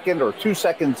a second or 2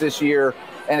 seconds this year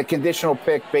and a conditional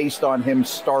pick based on him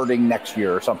starting next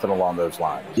year or something along those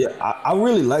lines. Yeah, I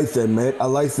really like that, man. I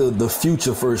like the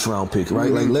future first-round pick,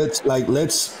 right? Mm-hmm.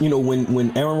 Let's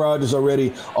when Aaron Rodgers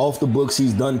already off the books,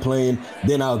 he's done playing,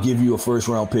 then I'll give you a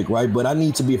first-round pick, right? But I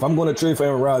need to be, if I'm going to trade for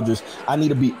Aaron Rodgers, I need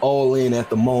to be all in at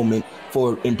the moment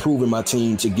for improving my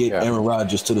team to get Aaron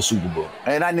Rodgers to the Super Bowl.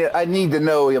 And I need to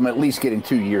know I'm at least getting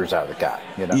 2 years out of the guy.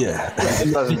 You know? Yeah.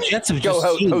 The Jets have just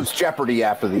host Jeopardy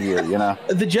after the year, you know?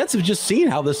 The Jets have just seen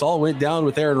how this all went down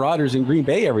with Aaron Rodgers in Green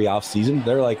Bay every offseason.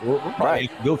 They're like, we're probably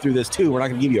go through this too. We're not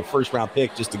going to give you a first-round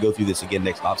pick just to go through this again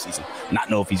next offseason. Not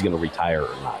know if he's going to retire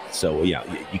or not. So, yeah,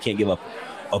 you can't give up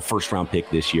a first-round pick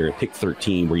this year at pick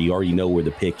 13 where you already know where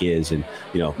the pick is, and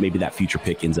maybe that future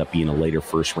pick ends up being a later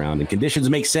first round, and conditions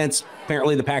make sense.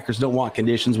 Apparently the Packers don't want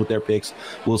conditions with their picks.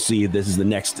 We'll see. This is the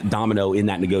next domino in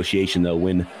that negotiation, though,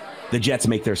 when the Jets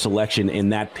make their selection,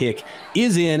 and that pick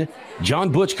is in.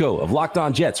 John Butchko of Locked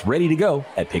On Jets ready to go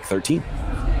at pick 13.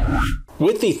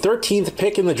 With the 13th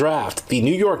pick in the draft, the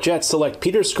New York Jets select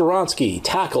Peter Skoronski,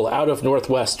 tackle out of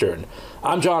Northwestern.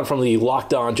 I'm John from the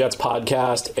Locked On Jets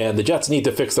podcast, and the Jets need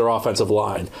to fix their offensive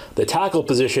line. The tackle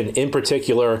position in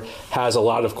particular has a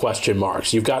lot of question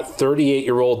marks. You've got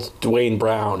 38-year-old Dwayne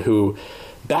Brown, who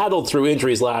battled through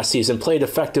injuries last season, played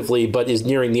effectively, but is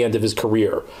nearing the end of his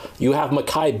career. You have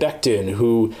Mekhi Becton,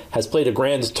 who has played a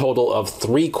grand total of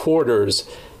 3 quarters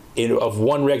of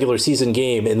one regular season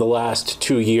game in the last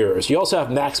 2 years. You also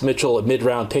have Max Mitchell, a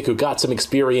mid-round pick who got some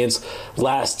experience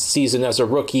last season as a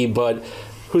rookie, but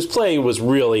whose play was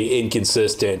really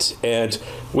inconsistent. And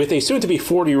with a soon-to-be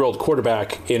 40-year-old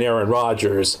quarterback in Aaron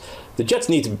Rodgers, the Jets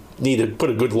need to put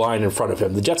a good line in front of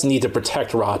him. The Jets need to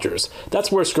protect Rodgers.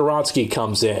 That's where Skoronski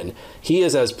comes in. He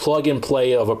is as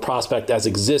plug-and-play of a prospect as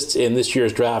exists in this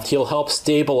year's draft. He'll help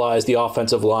stabilize the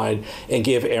offensive line and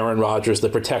give Aaron Rodgers the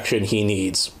protection he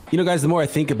needs. Guys, the more I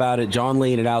think about it, John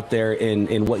laying it out there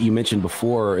in what you mentioned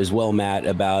before as well, Matt,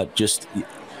 about just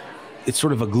it's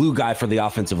sort of a glue guy for the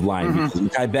offensive line. Mm-hmm.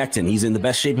 Mekhi Becton, he's in the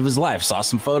best shape of his life. Saw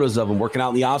some photos of him working out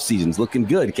in the offseason. He's looking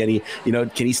good. Can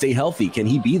he stay healthy? Can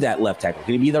he be that left tackle?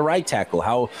 Can he be the right tackle?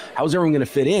 How's everyone going to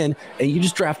fit in? And you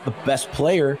just draft the best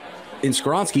player in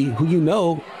Skoronski,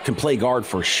 who can play guard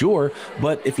for sure.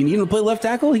 But if you need him to play left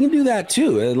tackle, he can do that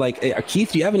too.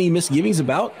 Keith, do you have any misgivings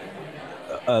about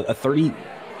a 32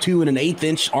 1/8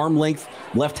 inch arm length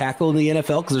left tackle in the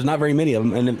NFL? Because there's not very many of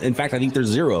them. And in fact, I think there's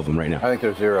 0 of them right now. I think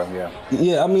there's 0, yeah.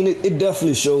 Yeah, I mean, it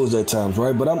definitely shows at times,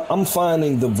 right? But I'm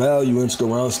finding the value in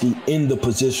Skoronski in the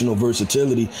positional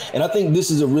versatility. And I think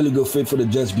this is a really good fit for the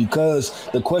Jets because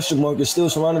the question mark is still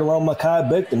surrounded around Mekhi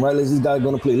Becton, right? Is this guy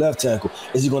going to play left tackle?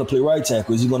 Is he going to play right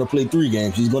tackle? Is he going to play 3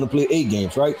 games? He's going to play 8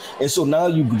 games, right? And so now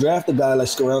you draft a guy like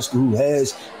Skoronski who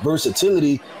has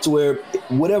versatility to where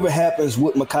whatever happens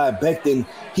with Mekhi Becton,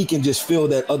 he can just fill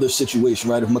that other situation,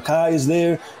 right? If Mekhi is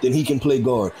there, then he can play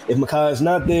guard. If Mekhi is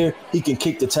not there, he can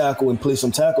kick the tackle and play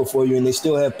some tackle for you. And they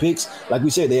still have picks. Like we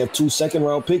said, they have 2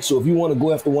 second-round picks. So if you want to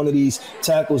go after one of these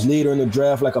tackles later in the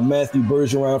draft, like a Matthew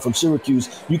Bergeron from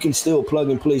Syracuse, you can still plug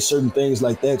and play certain things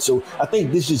like that. So I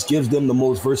think this just gives them the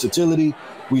most versatility.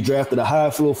 We drafted a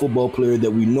high-floor football player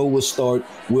that we know will start,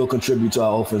 will contribute to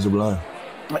our offensive line.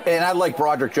 And I like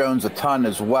Broderick Jones a ton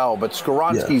as well, but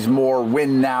Skoronski's more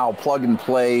win now, plug and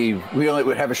play. We only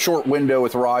would have a short window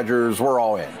with Rodgers. We're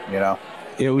all in, you know?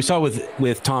 We saw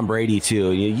with Tom Brady,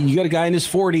 too. You got a guy in his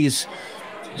 40s,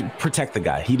 protect the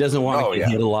guy. He doesn't want to get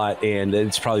hit a lot, and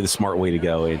it's probably the smart way to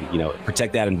go. And,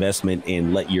 protect that investment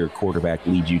and let your quarterback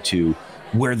lead you to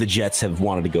where the Jets have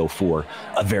wanted to go for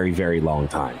a very, very long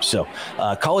time. So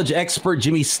college expert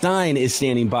Jimmy Stein is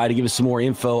standing by to give us some more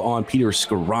info on Peter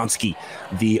Skoronski,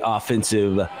 the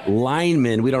offensive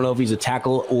lineman. We don't know if he's a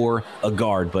tackle or a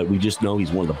guard, but we just know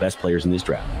he's one of the best players in this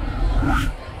draft.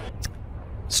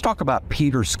 Let's talk about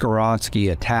Peter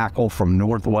Skoronski, a tackle from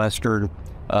Northwestern.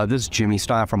 This is Jimmy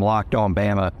Stein from Locked On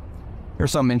Bama.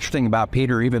 There's something interesting about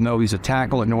Peter. Even though he's a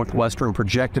tackle at Northwestern,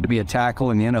 projected to be a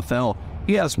tackle in the NFL,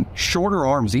 he has shorter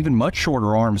arms, even much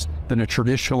shorter arms than a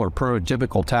traditional or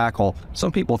prototypical tackle.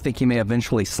 Some people think he may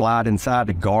eventually slide inside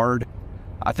to guard.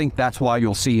 I think that's why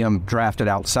you'll see him drafted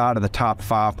outside of the top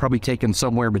 5, probably taken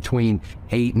somewhere between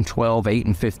 8 and 12, 8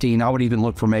 and 15. I would even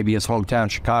look for maybe his hometown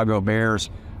Chicago Bears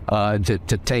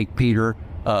to take Peter.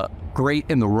 Great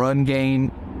in the run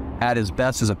game, at his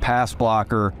best as a pass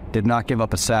blocker, did not give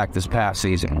up a sack this past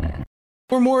season.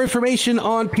 For more information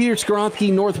on Peter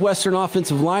Skoronski, Northwestern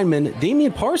offensive lineman,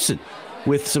 Damian Parson,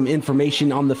 with some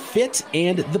information on the fit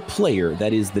and the player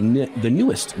that is the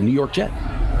newest New York Jet.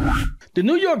 The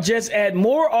New York Jets add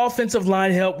more offensive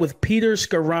line help with Peter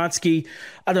Skoronski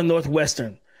out of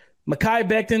Northwestern. Mekhi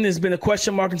Becton has been a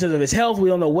question mark in terms of his health. We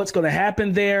don't know what's going to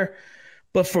happen there.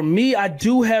 But for me, I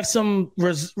do have some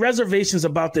reservations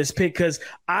about this pick because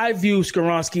I view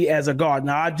Skoronski as a guard.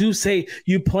 Now, I do say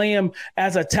you play him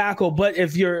as a tackle, but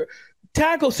if your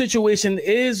tackle situation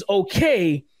is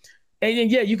okay, and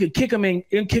yeah, you could kick him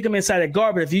inside at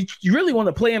guard. But if you really want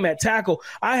to play him at tackle,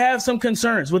 I have some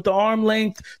concerns with the arm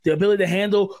length, the ability to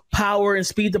handle power and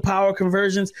speed to power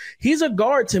conversions. He's a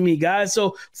guard to me, guys.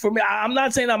 So for me, I'm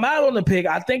not saying I'm out on the pick.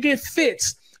 I think it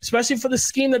fits, especially for the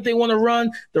scheme that they want to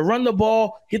run the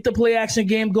ball, get the play action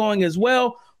game going as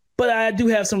well. But I do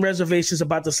have some reservations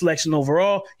about the selection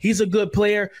overall. He's a good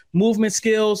player, movement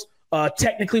skills,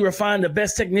 technically refined, the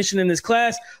best technician in this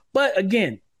class. But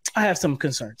again, I have some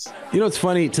concerns. It's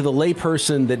funny, to the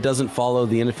layperson that doesn't follow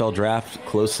the NFL draft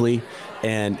closely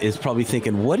and is probably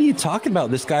thinking, what are you talking about?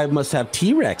 This guy must have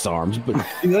T-Rex arms, but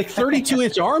like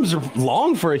 32-inch arms are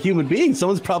long for a human being.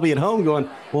 Someone's probably at home going,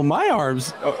 well, my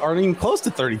arms aren't even close to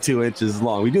 32 inches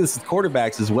long. We do this with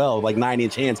quarterbacks as well, like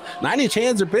 9-inch hands. 9-inch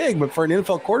hands are big, but for an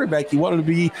NFL quarterback, you want them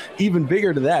to be even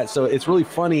bigger to that. So it's really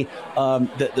funny,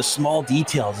 the small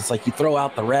details. It's like you throw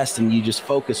out the rest and you just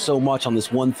focus so much on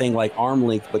this one thing like arm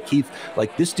length. But Keith,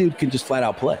 like, this dude can just flat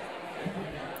out play.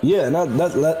 Yeah, and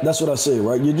that's what I say,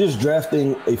 right? You're just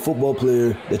drafting a football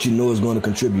player that you know is going to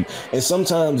contribute. And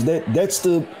sometimes that's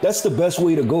the best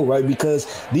way to go, right? Because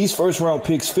these first-round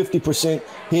picks, 50%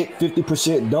 hit,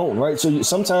 50% don't, right? So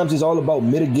sometimes it's all about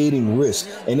mitigating risk.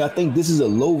 And I think this is a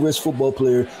low-risk football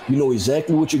player. You know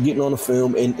exactly what you're getting on the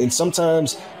film. And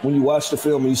sometimes when you watch the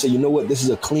film and you say, you know what, this is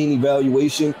a clean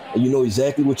evaluation, and you know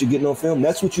exactly what you're getting on film,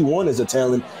 that's what you want as a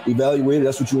talent evaluator.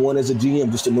 That's what you want as a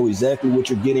GM, just to know exactly what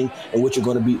you're getting and what you're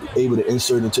going to be able to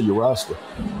insert into your roster.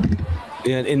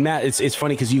 And Matt, it's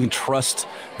funny because you can trust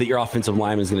that your offensive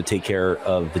lineman is going to take care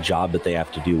of the job that they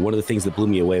have to do. One of the things that blew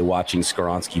me away watching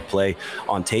Skoronski play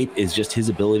on tape is just his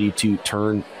ability to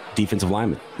turn defensive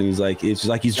linemen. And it's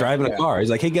like he's driving a car. He's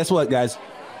like, hey, guess what, guys?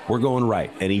 We're going right.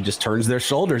 And he just turns their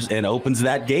shoulders and opens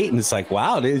that gate. And it's like,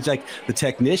 wow, it's like the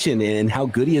technician and how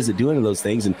good he is at doing those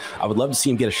things. And I would love to see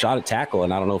him get a shot at tackle.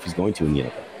 And I don't know if he's going to in the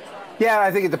NFL. Yeah,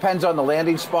 I think it depends on the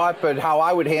landing spot, but how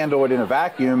I would handle it in a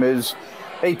vacuum is,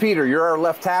 hey, Peter, you're our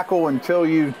left tackle until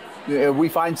we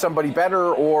find somebody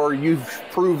better or you've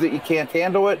proved that you can't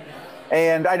handle it.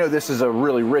 And I know this is a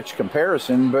really rich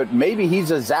comparison, but maybe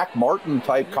he's a Zach Martin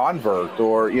type convert,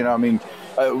 or,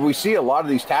 we see a lot of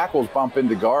these tackles bump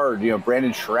into guard,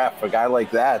 Brandon Schreff, a guy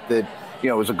like that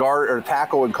was a guard or a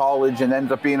tackle in college and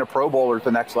ends up being a Pro Bowler at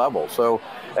the next level. So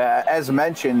as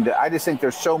mentioned, I just think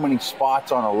there's so many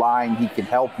spots on a line he can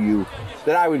help you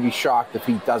that I would be shocked if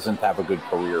he doesn't have a good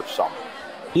career somewhere.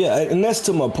 Yeah, and that's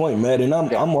to my point, Matt, and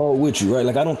I'm all with you, right?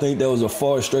 Like, I don't think that was a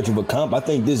far stretch of a comp. I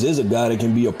think this is a guy that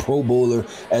can be a Pro Bowler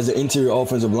as an interior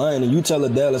offensive line, and you tell the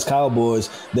Dallas Cowboys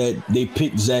that they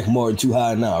picked Zach Martin too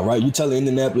high now, right? You tell the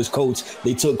Indianapolis Colts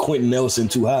they took Quentin Nelson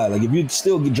too high. Like, if you're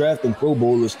still drafting Pro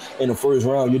Bowlers in the first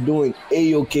round, you're doing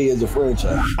A-OK as a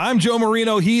franchise. I'm Joe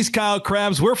Marino. He's Kyle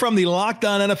Krabs. We're from the Locked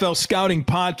On NFL Scouting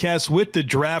Podcast with the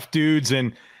Draft Dudes,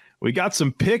 and we got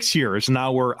some picks here as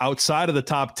now we're outside of the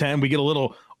top 10. We get a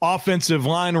little offensive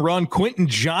line run. Quentin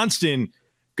Johnston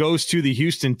goes to the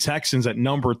Houston Texans at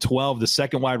number 12, the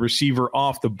second wide receiver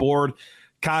off the board.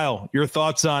 Kyle, your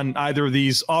thoughts on either of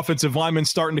these offensive linemen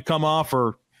starting to come off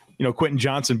or, Quentin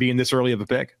Johnston being this early of a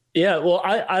pick? Yeah, well,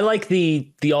 I like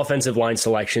the offensive line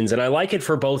selections, and I like it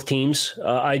for both teams.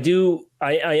 I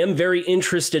am very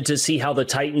interested to see how the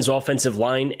Titans offensive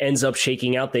line ends up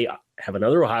shaking out. They have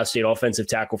another Ohio State offensive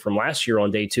tackle from last year on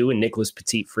day 2, and Nicholas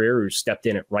Petit-Frere, who stepped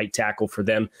in at right tackle for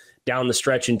them down the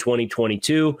stretch in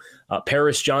 2022.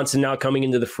 Paris Johnson now coming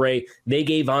into the fray. They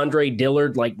gave Andre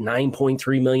Dillard like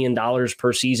 $9.3 million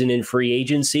per season in free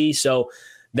agency. So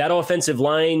that offensive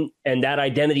line and that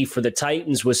identity for the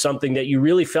Titans was something that you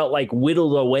really felt like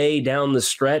whittled away down the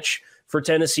stretch for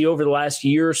Tennessee over the last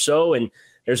year or so. And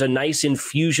there's a nice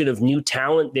infusion of new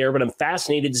talent there, but I'm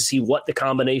fascinated to see what the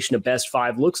combination of best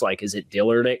 5 looks like. Is it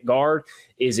Dillard at guard?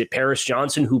 Is it Paris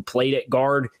Johnson, who played at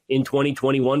guard in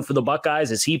 2021 for the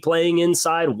Buckeyes? Is he playing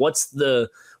inside? What's the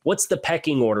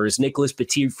pecking order? Is Nicholas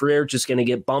Petit-Frere just going to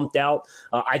get bumped out?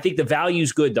 I think the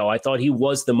value's good, though. I thought he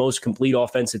was the most complete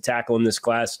offensive tackle in this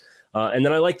class. And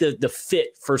then I like the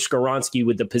fit for Skoronski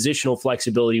with the positional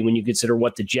flexibility when you consider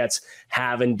what the Jets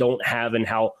have and don't have and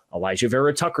how Elijah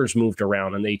Vera Tucker's moved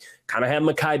around. And they kind of have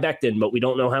Mekhi Becton, but we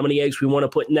don't know how many eggs we want to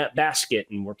put in that basket.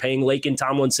 And we're paying Laken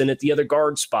Tomlinson at the other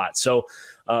guard spot. So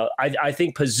I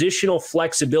think positional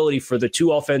flexibility for the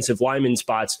 2 offensive lineman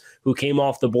spots who came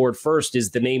off the board first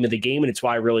is the name of the game. And it's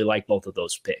why I really like both of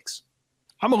those picks.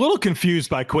 I'm a little confused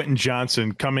by Quentin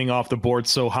Johnston coming off the board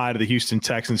so high to the Houston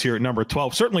Texans here at number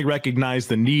 12. Certainly recognize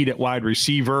the need at wide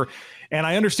receiver, and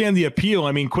I understand the appeal.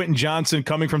 I mean, Quentin Johnston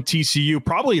coming from TCU,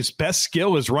 probably his best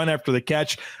skill is run after the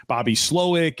catch. Bobby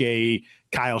Slowick, a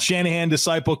Kyle Shanahan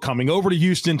disciple, coming over to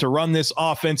Houston to run this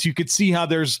offense. You could see how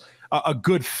there's a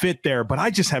good fit there, but I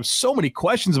just have so many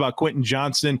questions about Quentin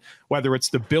Johnston, whether it's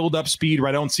the build-up speed, right?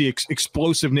 I don't see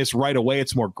explosiveness right away.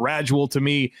 It's more gradual to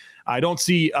me. I don't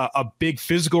see a big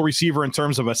physical receiver in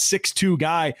terms of a 6'2"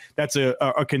 guy that's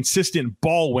a consistent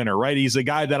ball winner, right? He's a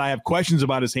guy that I have questions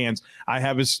about his hands. I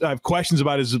have questions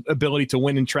about his ability to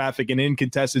win in traffic and in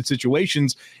contested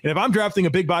situations. And if I'm drafting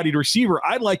a big-bodied receiver,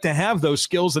 I'd like to have those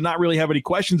skills and not really have any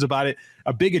questions about it.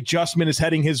 A big adjustment is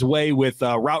heading his way with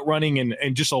route running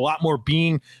and just a lot more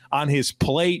being on his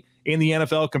plate in the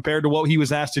NFL compared to what he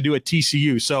was asked to do at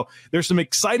TCU. So there's some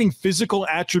exciting physical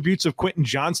attributes of Quentin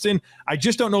Johnston. I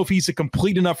just don't know if he's a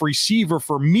complete enough receiver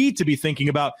for me to be thinking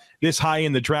about this high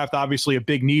in the draft. Obviously a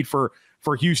big need for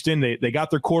Houston. They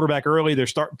got their quarterback early. They're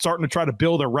starting to try to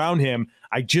build around him.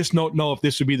 I just don't know if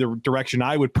this would be the direction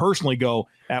I would personally go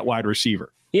at wide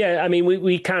receiver. Yeah, I mean,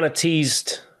 we kind of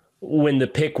teased when the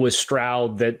pick was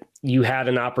Stroud that you had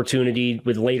an opportunity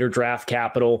with later draft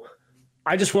capital.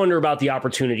 I just wonder about the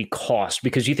opportunity cost,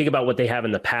 because you think about what they have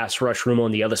in the pass rush room on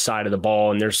the other side of the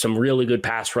ball, and there's some really good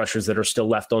pass rushers that are still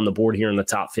left on the board here in the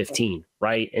top 15,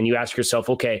 right? And you ask yourself,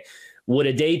 okay, would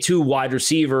a day 2 wide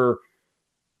receiver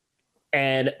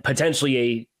and potentially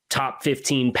a top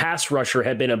 15 pass rusher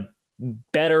have been a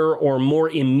better or more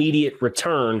immediate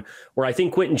return? Where I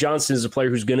think Quentin Johnston is a player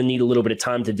who's going to need a little bit of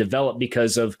time to develop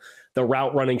because of the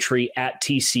route running tree at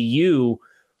TCU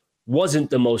wasn't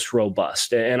the most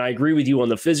robust. And I agree with you on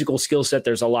the physical skill set.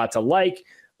 There's a lot to like,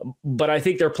 but I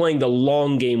think they're playing the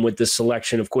long game with the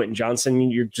selection of Quentin Johnston.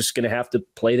 You're just going to have to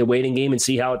play the waiting game and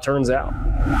see how it turns out.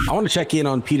 I want to check in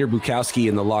on Peter Bukowski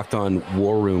in the Locked On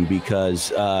War Room because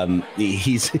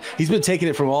he's been taking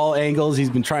it from all angles. He's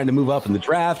been trying to move up in the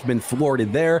draft, been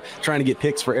thwarted there, trying to get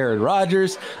picks for Aaron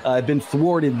Rodgers, been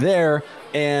thwarted there.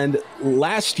 And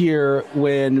last year,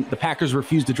 when the Packers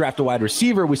refused to draft a wide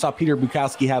receiver, we saw Peter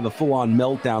Bukowski have a full-on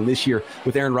meltdown this year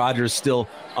with Aaron Rodgers still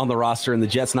on the roster and the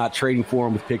Jets not trading for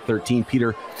him with pick 13.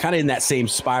 Peter, kind of in that same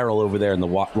spiral over there in the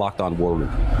Locked On War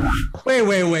Room. Wait.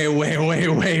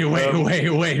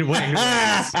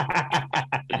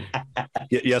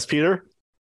 Yes, Peter?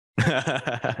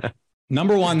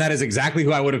 Number one, that is exactly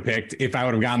who I would have picked if I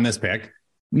would have gotten this pick.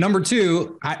 Number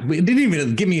two, it didn't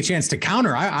even give me a chance to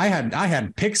counter. I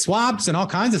had pick swaps and all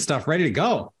kinds of stuff ready to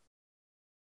go.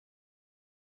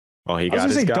 Well, he I was got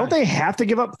his gonna say, guy. don't they have to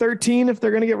give up 13 if they're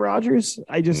going to get Rodgers?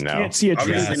 I just can't see a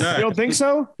trade. Obviously not. You don't think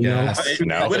so? Yes.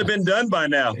 It would have been done by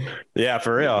now. Yeah,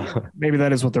 for real. Maybe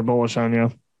that is what they're bullish on, yeah.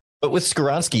 But with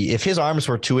Skoronski, if his arms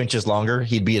were 2 inches longer,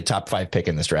 he'd be a top 5 pick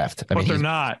in this draft. But they're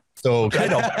not. So I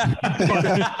know.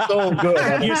 So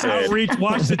good. He's outreach.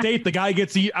 Watch the tape. The guy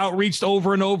gets outreached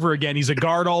over and over again. He's a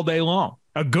guard all day long.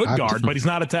 A good guard, but he's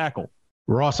not a tackle.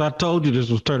 Ross, I told you this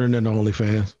was turning into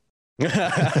OnlyFans.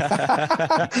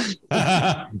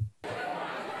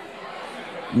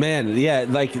 Man, yeah,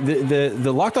 like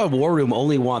the Locked On War Room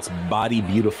only wants body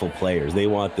beautiful players. They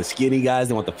want the skinny guys,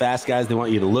 they want the fast guys, they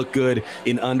want you to look good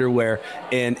in underwear.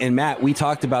 And Matt, we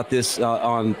talked about this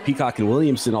on Peacock and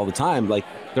Williamson all the time. Like,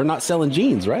 they're not selling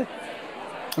jeans, right?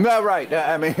 No, right.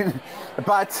 I mean,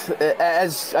 but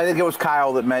as I think it was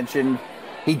Kyle that mentioned,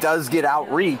 he does get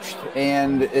outreached,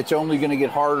 and it's only going to get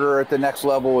harder at the next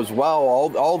level as well.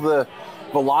 All the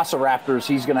velociraptors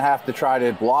he's going to have to try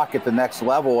to block at the next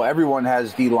level. Everyone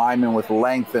has D linemen with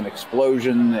length and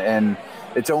explosion, and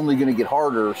it's only going to get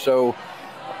harder. So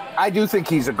I do think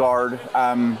he's a guard.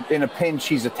 In a pinch,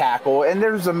 he's a tackle. And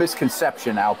there's a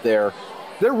misconception out there.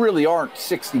 There really aren't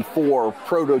 64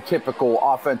 prototypical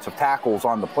offensive tackles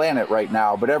on the planet right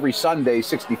now, but every Sunday,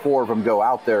 64 of them go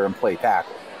out there and play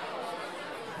tackle.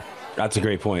 That's a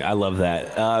great point. I love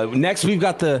that. Next, we've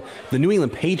got the New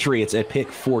England Patriots at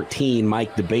pick 14.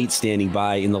 Mike Debate standing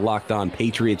by in the Locked On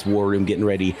Patriots War Room, getting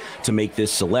ready to make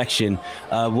this selection.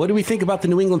 What do we think about the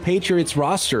New England Patriots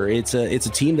roster? It's a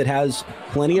team that has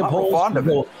plenty of holes.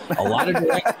 A lot of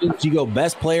directions. You go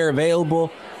best player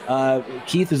available.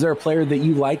 Keith, is there a player that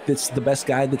you like that's the best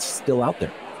guy that's still out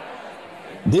there?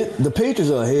 The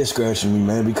Patriots are head scratching me,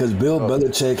 man, because Bill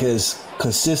Belichick has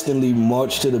consistently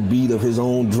marched to the beat of his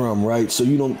own drum, right? So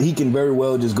he can very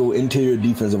well just go interior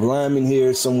defensive lineman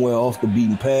here, somewhere off the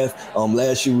beaten path.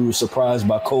 Last year we were surprised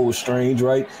by Cole Strange,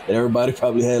 right? That everybody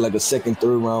probably had like a second,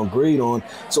 third round grade on.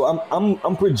 So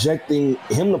I'm projecting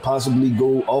him to possibly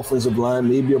go offensive line,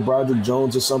 maybe a Broderick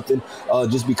Jones or something,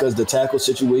 just because the tackle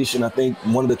situation. I think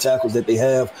one of the tackles that they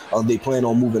have, they plan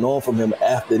on moving on from him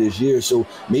after this year. So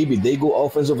maybe they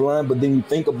go offensive line, but then you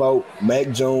think about Mac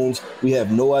Jones. We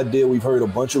have no idea. We've heard a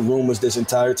bunch of rumors this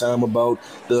entire time about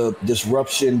the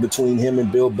disruption between him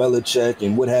and Bill Belichick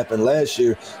and what happened last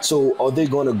year. So are they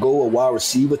going to go a wide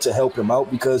receiver to help him out?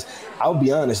 Because I'll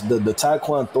be honest, the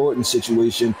Tyquan Thornton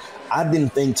situation, I didn't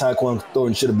think Tyquan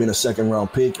Thornton should have been a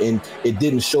second-round pick, and it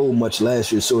didn't show much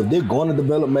last year. So if they're going to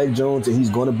develop Mac Jones and he's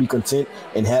going to be content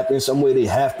and happy in some way, they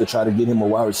have to try to get him a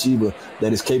wide receiver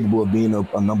that is capable of being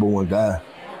a number one guy.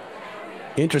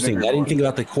 Interesting. I didn't think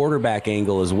about the quarterback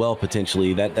angle as well,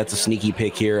 potentially. That's a sneaky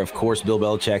pick here. Of course, Bill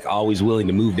Belichick always willing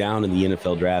to move down in the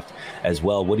NFL draft as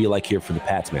well. What do you like here for the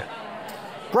Pats, man?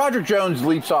 Broderick Jones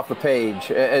leaps off the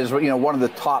page as one of the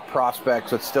top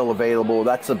prospects that's still available.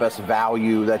 That's the best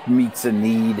value that meets a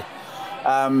need.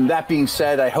 That being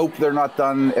said, I hope they're not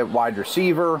done at wide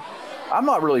receiver. I'm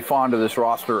not really fond of this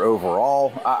roster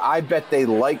overall. I bet they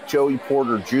like Joey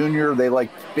Porter Jr. They like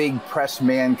big press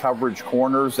man coverage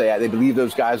corners. They believe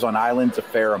those guys on islands a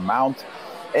fair amount.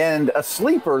 And a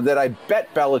sleeper that I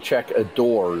bet Belichick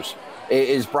adores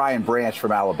is Brian Branch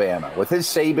from Alabama. With his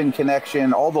Saban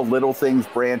connection, all the little things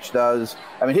Branch does,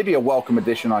 I mean, he'd be a welcome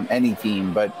addition on any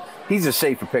team, but he's as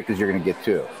safe a pick as you're going to get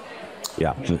too.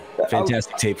 Yeah,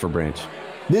 fantastic tape for Branch.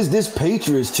 This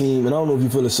Patriots team, and I don't know if you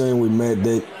feel the same way, Matt,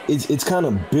 that it's kind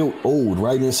of built old,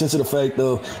 right? In the sense of the fact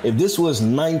of if this was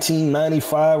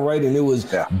 1995, right, and it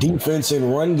was defense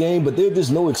and run game, but there's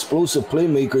just no explosive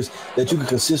playmakers that you can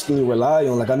consistently rely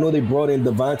on. Like I know they brought in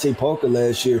Devontae Parker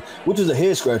last year, which was a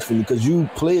head scratch for me because you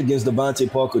play against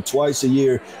Devontae Parker twice a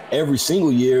year, every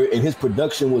single year, and his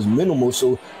production was minimal.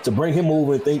 So to bring him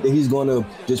over and think that he's going to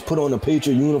just put on a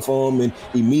Patriot uniform and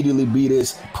immediately be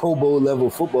this Pro Bowl level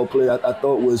football player, I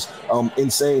thought was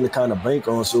insane to kind of bank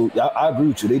on. So I agree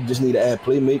with you. They just need to add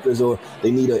playmakers or they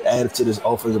need to add to this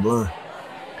offensive line.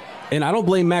 And I don't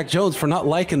blame Mac Jones for not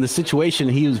liking the situation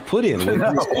he was put in. He's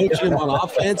coaching him on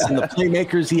offense and the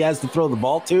playmakers he has to throw the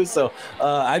ball to. So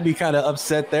I'd be kind of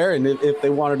upset there. And if they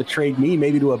wanted to trade me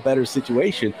maybe to a better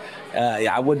situation,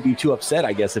 I wouldn't be too upset,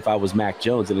 I guess, if I was Mac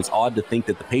Jones. And it's odd to think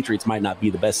that the Patriots might not be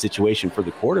the best situation for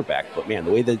the quarterback. But, man,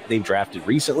 the way that they've drafted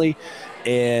recently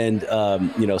and,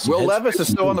 Will Levis is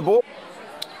still on the board.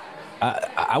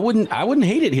 I wouldn't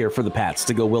hate it here for the Pats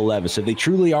to go Will Levis. If they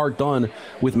truly are done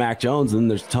with Mac Jones, then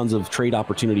there's tons of trade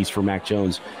opportunities for Mac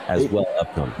Jones as well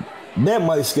upcoming. That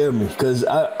might scare me because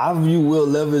I view Will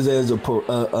Levis as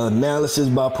a analysis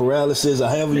by paralysis, or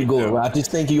however you go. Right? I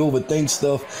just think he overthinks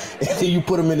stuff, and then you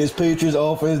put him in his Patriots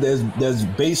offense that's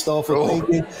based off of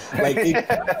thinking. Like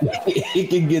it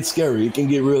can get scary. It can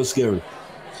get real scary.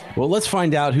 Well, let's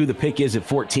find out who the pick is at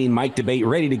 14. Mike Debate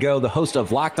ready to go. The host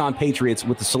of Locked On Patriots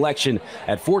with the selection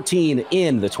at 14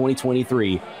 in the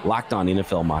 2023 Locked On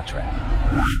NFL Mock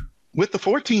Draft. With the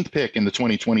 14th pick in the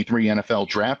 2023 NFL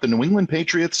Draft, the New England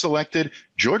Patriots selected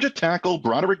Georgia tackle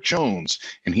Broderick Jones,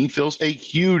 and he fills a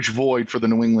huge void for the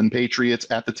New England Patriots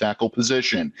at the tackle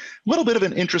position. A little bit of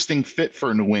an interesting fit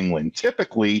for New England.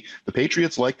 Typically, the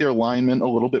Patriots like their linemen a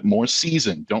little bit more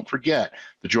seasoned. Don't forget,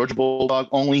 the Georgia Bulldog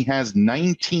only has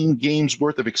 19 games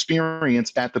worth of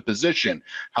experience at the position.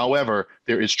 However,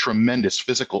 there is tremendous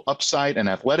physical upside and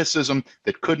athleticism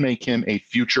that could make him a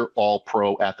future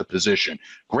All-Pro at the position.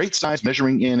 Great size,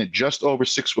 measuring in at just over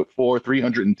 6'4",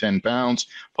 310 pounds,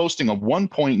 posting a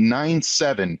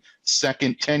 1.97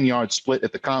 second 10-yard split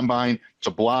at the combine to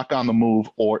block on the move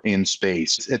or in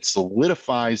space. It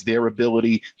solidifies their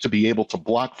ability to be able to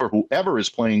block for whoever is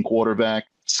playing quarterback.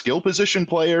 Skill position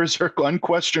players are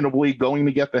unquestionably going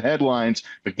to get the headlines,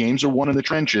 but games are won in the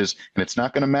trenches, and it's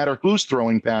not going to matter who's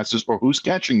throwing passes or who's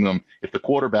catching them if the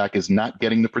quarterback is not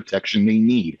getting the protection they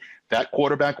need. That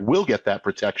quarterback will get that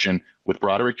protection with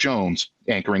Broderick Jones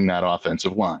anchoring that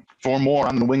offensive line. For more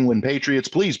on the New England Patriots,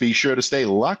 please be sure to stay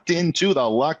locked into the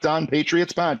Locked On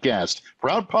Patriots podcast,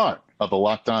 proud part of the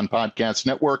Locked On Podcast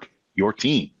Network, your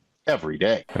team every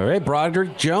day. All right,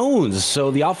 Broderick Jones. So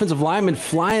the offensive lineman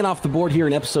flying off the board here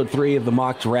in episode 3 of the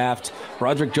mock draft.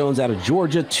 Broderick Jones out of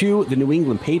Georgia to the New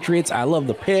England Patriots. I love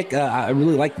the pick. I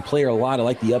really like the player a lot. I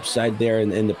like the upside there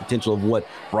and the potential of what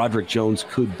Broderick Jones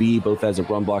could be, both as a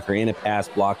run blocker and a pass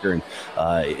blocker,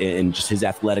 and just his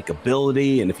athletic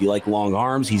ability. And if you like long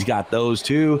arms, he's got those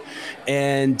too.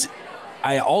 And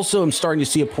I also am starting to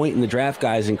see a point in the draft,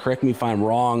 guys, and correct me if I'm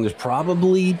wrong, there's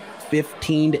probably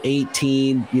 15 to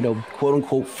 18, quote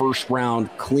unquote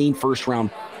clean first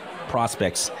round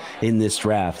prospects in this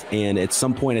draft. And at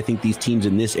some point, I think these teams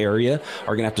in this area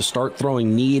are going to have to start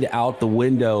throwing need out the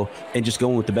window and just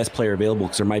going with the best player available,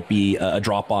 because there might be a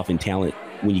drop off in talent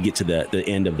when you get to the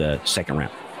end of the second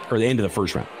round or the end of the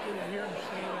first round.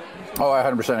 Oh, I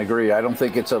 100% agree. I don't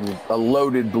think it's a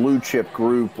loaded blue chip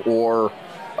group or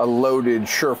a loaded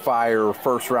surefire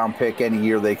first round pick any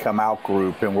year they come out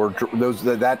group, and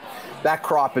that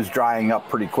crop is drying up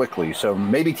pretty quickly. So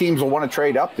maybe teams will want to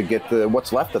trade up to get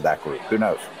what's left of that group. Who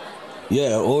knows?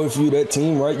 Yeah, or if you're that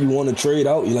team, right, you want to trade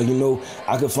out. You're like,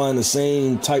 I could find the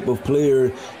same type of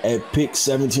player at pick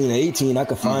 17 or 18. I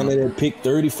could find it at pick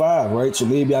 35, right? So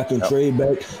maybe I can trade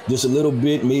back just a little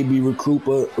bit, maybe recoup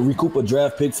a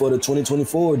draft pick for the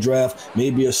 2024 draft,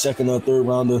 maybe a second or third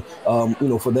rounder,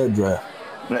 for that draft.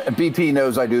 BP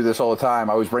knows I do this all the time.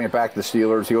 I always bring it back to the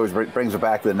Steelers. He always brings it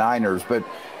back to the Niners. But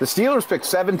the Steelers pick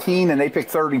 17 and they pick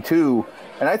 32.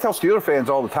 And I tell Steeler fans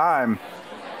all the time,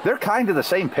 they're kind of the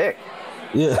same pick.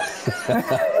 Yeah.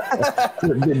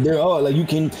 They're all like you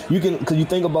can because you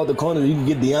think about the corners, you can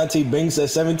get Deonte Banks at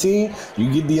 17,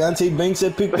 you get Deonte Banks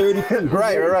at pick 32.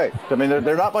 right. I mean,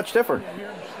 they're not much different.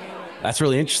 That's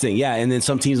really interesting. Yeah. And then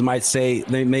some teams might say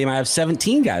they might have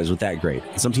 17 guys with that grade.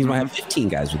 Some teams might have 15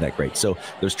 guys with that grade. So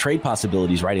there's trade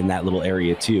possibilities right in that little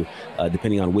area too,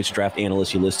 depending on which draft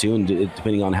analyst you listen to and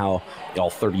depending on how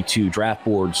all 32 draft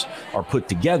boards are put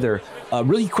together.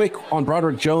 Really quick on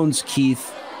Broderick Jones,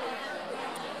 Keith,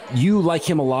 you like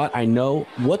him a lot. I know.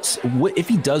 What if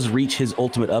he does reach his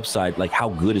ultimate upside? Like, how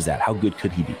good is that? How good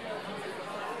could he be?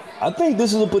 I think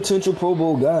this is a potential Pro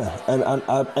Bowl guy, and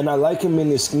I like him in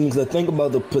this scheme because I think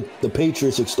about the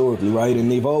Patriots historically, right?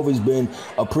 And they've always been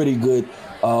a pretty good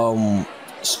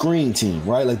screen team,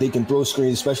 right? Like they can throw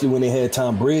screens, especially when they had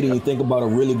Tom Brady. You think about a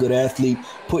really good athlete,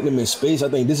 putting him in space. I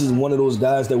think this is one of those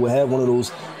guys that will have one of those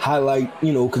highlight,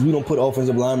 because we don't put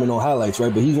offensive linemen on highlights,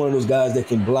 right? But he's one of those guys that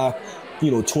can block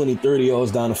 20, 30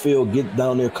 yards down the field, get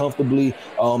down there comfortably,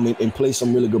 and play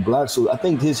some really good blocks. So I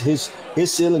think his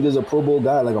ceiling is a Pro Bowl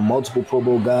guy, like a multiple Pro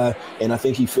Bowl guy, and I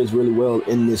think he fits really well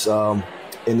in this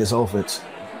offense.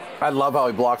 I love how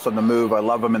he blocks on the move. I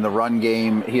love him in the run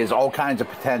game. He has all kinds of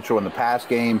potential in the pass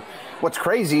game. What's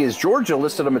crazy is Georgia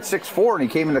listed him at 6'4", and he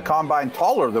came in the combine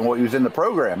taller than what he was in the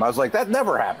program. I was like, that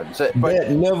never happens. That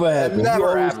never happens. You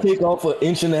always take off an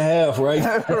inch and a half, right?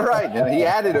 Right, and he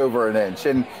added over an inch.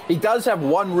 And he does have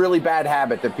one really bad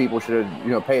habit that people should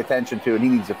pay attention to, and he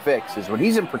needs to fix, is when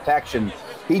he's in protection,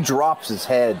 he drops his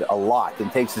head a lot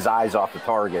and takes his eyes off the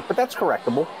target. But that's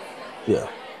correctable. Yeah.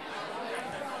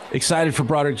 Excited for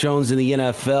Broderick Jones in the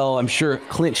NFL. I'm sure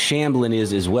Clint Shamblin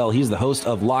is as well. He's the host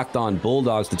of Locked On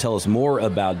Bulldogs to tell us more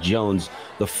about Jones,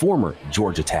 the former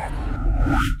Georgia tackle.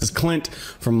 This is Clint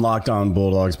from Locked On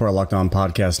Bulldogs, part of Locked On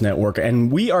Podcast Network,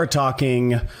 and we are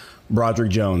talking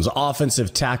Broderick Jones,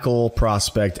 offensive tackle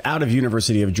prospect out of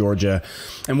University of Georgia.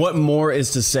 And what more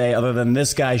is to say other than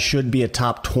this guy should be a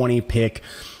top 20 pick?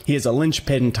 He is a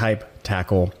linchpin type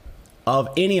tackle of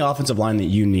any offensive line that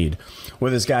you need.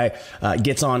 Where this guy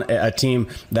gets on a team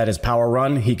that is power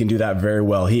run, he can do that very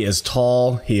well. He is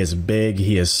tall, he is big,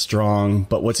 he is strong.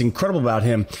 But what's incredible about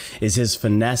him is his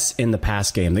finesse in the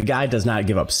pass game. The guy does not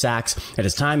give up sacks. At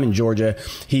his time in Georgia,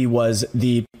 he was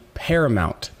the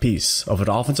paramount piece of an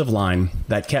offensive line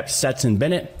that kept Stetson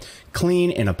Bennett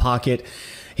clean in a pocket.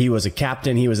 He was a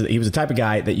captain. He was the type of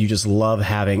guy that you just love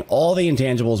having. All the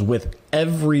intangibles with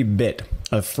every bit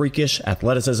of freakish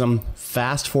athleticism,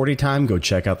 fast 40 time. Go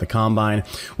check out the combine,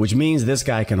 which means this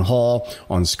guy can haul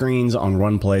on screens, on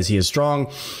run plays. He is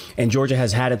strong, and Georgia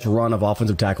has had its run of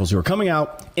offensive tackles who are coming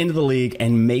out into the league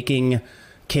and making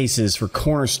cases for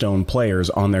cornerstone players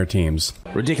on their teams.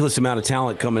 Ridiculous amount of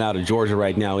talent coming out of Georgia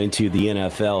right now into the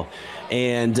NFL.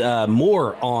 And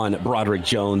more on Broderick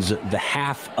Jones, the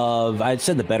half of, I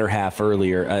said the better half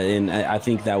earlier, and I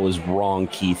think that was wrong,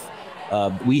 Keith.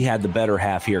 We had the better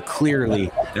half here, clearly,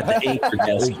 at the anchor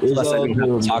desk. Plus, I don't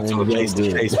have to talk to him face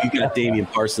to face. We got Damian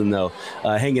Parson, though,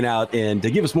 hanging out. And to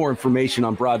give us more information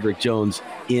on Broderick Jones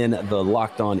in the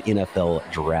Locked On NFL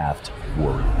Draft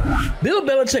world. Bill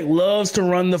Belichick loves to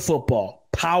run the football.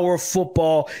 Power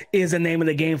football is the name of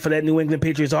the game for that New England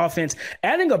Patriots offense.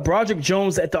 Adding a Broderick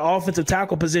Jones at the offensive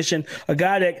tackle position, a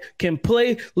guy that can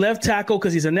play left tackle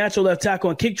because he's a natural left tackle,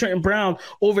 and kick Trenton Brown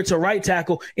over to right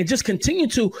tackle, and just continue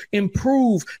to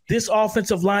improve this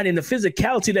offensive line and the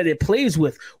physicality that it plays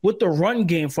with the run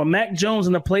game from Mac Jones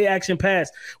and the play action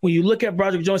pass. When you look at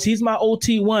Broderick Jones, he's my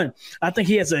OT1. I think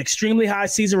he has an extremely high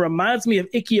season. Reminds me of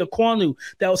Ike Ekwonu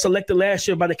that was selected last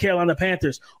year by the Carolina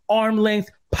Panthers. Arm length,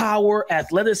 power,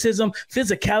 athleticism,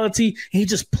 physicality. He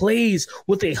just plays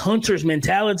with a hunter's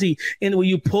mentality. And when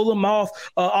you pull him off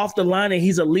the line and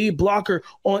he's a lead blocker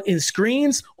in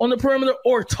screens on the perimeter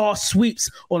or toss sweeps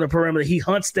on the perimeter, he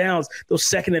hunts down those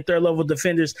second and third level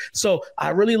defenders. So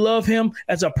I really love him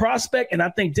as a prospect, and I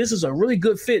think this is a really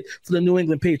good fit for the New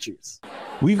England Patriots.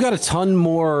 We've got a ton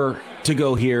more to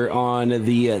go here on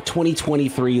the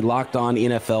 2023 Locked On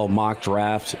NFL Mock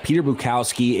Draft. Peter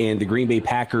Bukowski and the Green Bay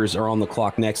Packers are on the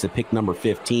clock next at pick number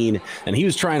 15, and he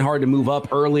was trying hard to move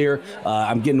up earlier.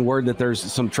 I'm getting word that there's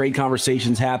some trade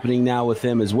conversations happening now with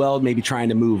him as well, maybe trying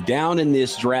to move down in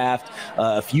this draft.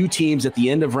 A few teams at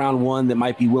the end of round one that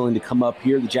might be willing to come up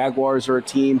here. The Jaguars are a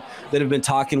team that have been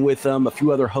talking with them. A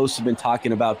few other hosts have been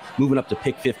talking about moving up to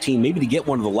pick 15, maybe to get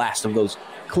one of the last of those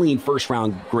clean first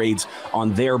round grades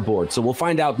on their board. So we'll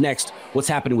find out next what's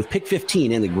happening with pick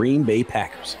 15 and the Green Bay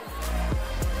Packers.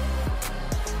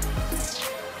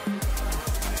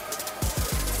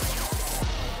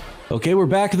 Okay, we're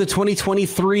back at the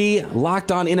 2023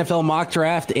 Locked On NFL Mock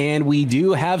Draft, and we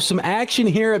do have some action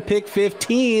here at pick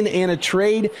 15, and a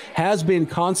trade has been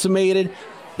consummated.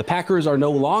 The Packers are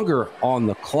no longer on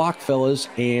the clock, fellas,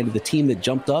 and the team that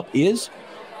jumped up is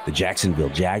the Jacksonville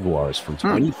Jaguars from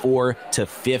 24 to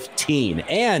 15.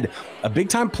 And a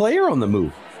big-time player on the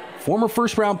move, former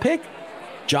first-round pick,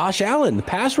 Josh Allen, the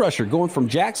pass rusher, going from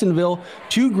Jacksonville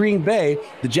to Green Bay.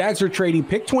 The Jags are trading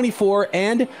pick 24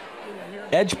 and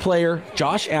edge player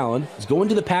Josh Allen is going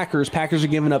to the Packers. Packers are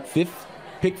giving up pick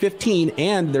 15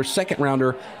 and their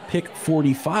second-rounder, pick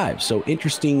 45. So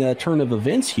interesting turn of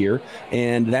events here,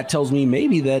 and that tells me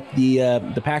maybe that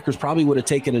the Packers probably would have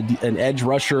taken an edge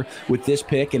rusher with this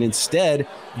pick and instead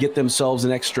get themselves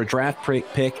an extra draft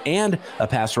pick and a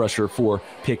pass rusher for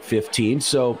pick 15.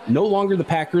 So no longer the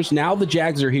Packers, now the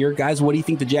Jags are here. Guys, what do you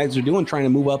think the Jags are doing trying to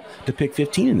move up to pick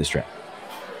 15 in this draft?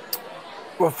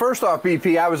 Well, first off,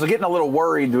 BP, I was getting a little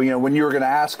worried, when you were going to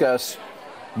ask us,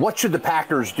 what should the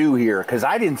Packers do here? Because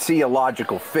I didn't see a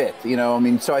logical fit,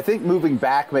 So I think moving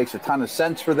back makes a ton of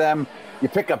sense for them. You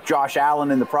pick up Josh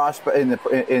Allen in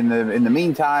the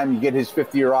meantime. You get his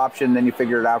fifth-year option, then you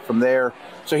figure it out from there.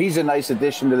 So he's a nice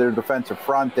addition to their defensive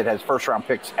front that has first-round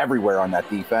picks everywhere on that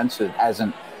defense. It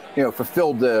hasn't,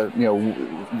 fulfilled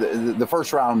the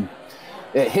first-round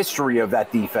history of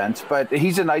that defense, but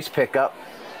he's a nice pickup.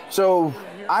 So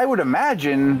I would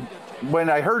imagine when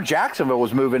I heard Jacksonville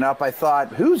was moving up, I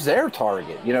thought, who's their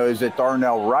target? Is it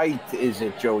Darnell Wright? Is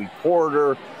it Joey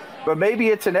Porter? But maybe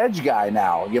it's an edge guy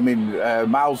now.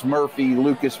 Miles Murphy,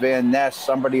 Lucas Van Ness,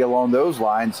 somebody along those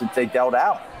lines since they dealt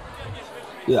out.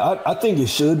 Yeah, I think it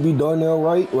should be Darnell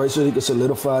Wright, so they can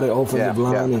solidify that offensive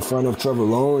line in front of Trevor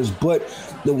Lawrence. But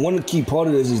the one key part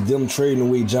of this is them trading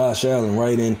away Josh Allen,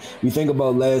 right? And we think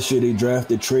about last year they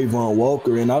drafted Trayvon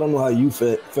Walker, and I don't know how you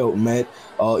felt, Matt,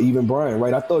 even Brian,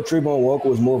 right? I thought Trayvon Walker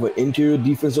was more of an interior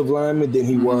defensive lineman than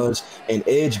he was an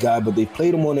edge guy, but they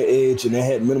played him on the edge and they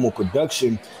had minimal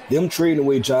production. Them trading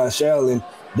away Josh Allen,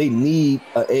 they need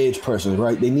an edge person,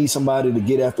 right? They need somebody to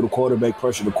get after the quarterback,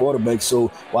 pressure the quarterback. So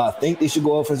while I think they should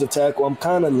go offensive tackle, I'm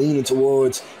kind of leaning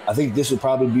towards, I think this would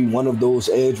probably be one of those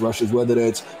edge rushers, whether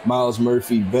that's Myles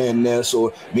Murphy, Van Ness,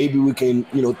 or maybe we can,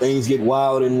 things get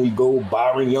wild and we go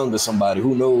Byron Young or somebody.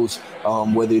 Who knows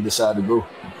where they decide to go.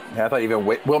 Yeah, I thought even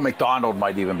Will McDonald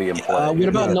might even be in play. What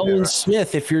about Nolan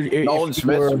Smith? Nolan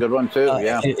Smith's a good one too,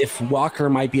 If Walker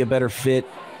might be a better fit,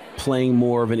 playing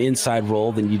more of an inside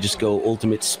role, then you just go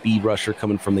ultimate speed rusher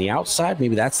coming from the outside.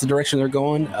 Maybe that's the direction they're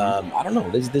going. I don't know.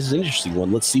 This is an interesting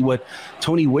one. Let's see what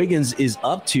Tony Wiggins is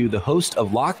up to, the host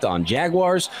of Locked On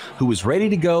Jaguars, who was ready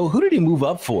to go. Who did he move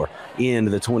up for in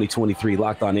the 2023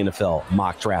 Locked On NFL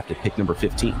mock draft at pick number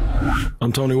 15?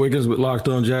 I'm Tony Wiggins with Locked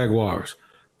On Jaguars.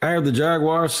 I have the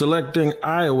Jaguars selecting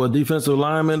Iowa defensive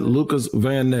lineman Lucas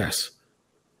Van Ness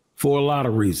for a lot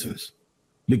of reasons.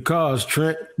 Because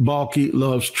Trent Baalke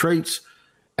loves traits,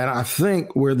 and I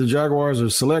think where the Jaguars are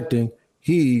selecting,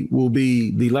 he will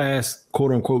be the last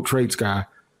quote-unquote traits guy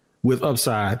with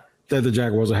upside that the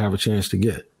Jaguars will have a chance to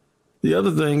get. The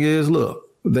other thing is, look,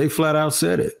 they flat out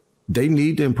said it. They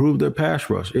need to improve their pass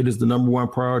rush. It is the number one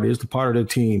priority. It's the part of their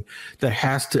team that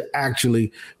has to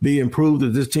actually be improved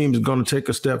if this team is going to take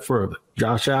a step further.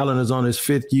 Josh Allen is on his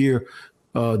fifth-year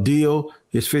deal,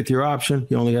 his fifth-year option.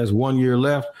 He only has 1 year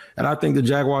left. And I think the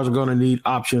Jaguars are going to need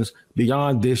options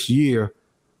beyond this year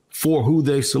for who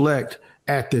they select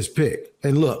at this pick.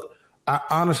 And look, I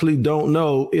honestly don't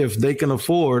know if they can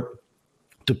afford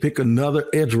to pick another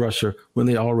edge rusher when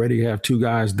they already have two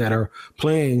guys that are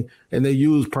playing and they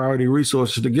use priority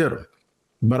resources to get them.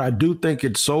 But I do think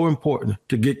it's so important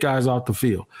to get guys off the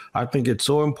field. I think it's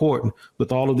so important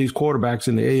with all of these quarterbacks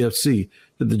in the AFC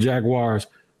that the Jaguars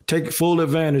take full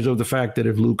advantage of the fact that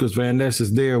if Lucas Van Ness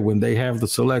is there when they have the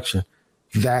selection,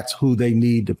 that's who they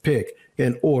need to pick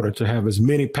in order to have as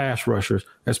many pass rushers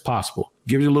as possible.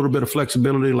 Gives you a little bit of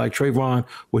flexibility like Trayvon,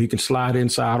 where he can slide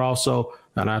inside also.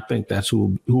 And I think that's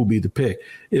who will be the pick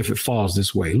if it falls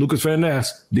this way. Lucas Van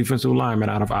Ness, defensive lineman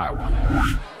out of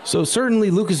Iowa. So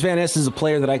certainly Lucas Van Ness is a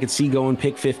player that I could see going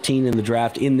pick 15 in the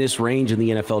draft, in this range in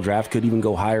the NFL draft, could even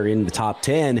go higher in the top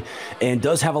 10, and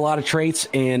does have a lot of traits.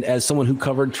 And as someone who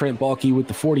covered Trent Baalke with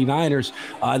the 49ers,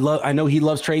 I know he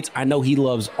loves traits. I know he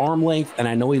loves arm length, and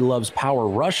I know he loves power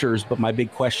rushers. But my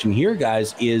big question here,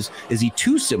 guys, is he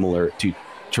too similar to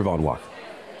Trayvon Walker?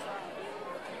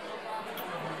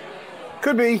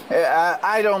 Could be.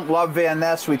 I don't love Van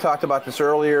Ness. We talked about this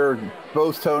earlier.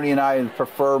 Both Tony and I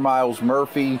prefer Myles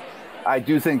Murphy. I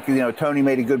do think, Tony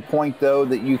made a good point, though,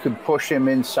 that you could push him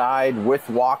inside with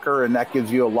Walker, and that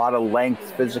gives you a lot of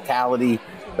length, physicality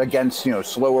against,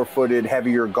 slower-footed,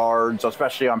 heavier guards,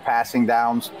 especially on passing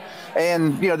downs.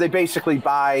 And, they basically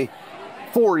buy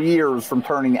 4 years from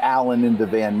turning Allen into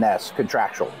Van Ness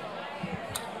contractual.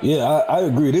 Yeah, I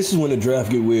agree. This is when the draft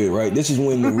get weird, right? This is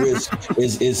when the risk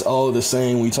is all the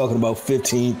same. We're talking about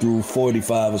 15 through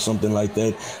 45 or something like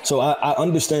that. So I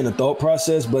understand the thought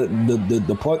process, but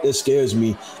the part that scares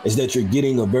me is that you're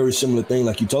getting a very similar thing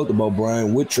like you talked about,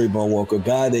 Brian, with Trayvon Walker, a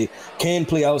guy that can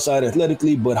play outside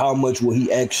athletically, but how much will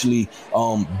he actually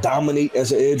dominate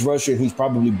as an edge rusher? And he's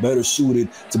probably better suited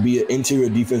to be an interior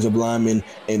defensive lineman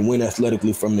and win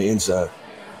athletically from the inside.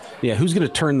 Yeah, who's going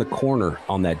to turn the corner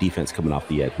on that defense coming off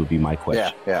the edge would be my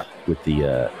question. Yeah. With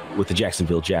the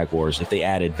Jacksonville Jaguars, if they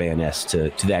added Van Ness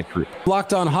to that group.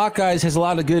 Locked On Hawkeyes has a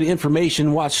lot of good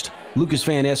information. Watched Lucas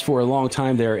Van Ness for a long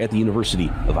time there at the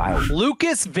University of Iowa.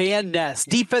 Lucas Van Ness,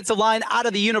 defensive line out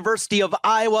of the University of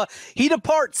Iowa. He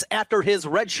departs after his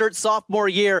redshirt sophomore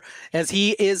year as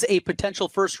he is a potential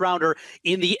first rounder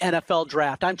in the NFL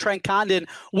draft. I'm Trent Condon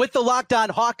with the Locked On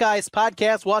Hawkeyes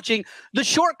podcast, watching the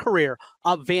short career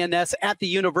of Van Ness at the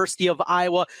University of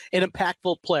Iowa, an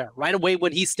impactful player. Right away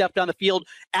when he stepped on the field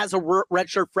as a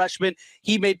redshirt freshman,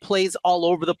 he made plays all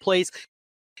over the place.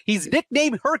 He's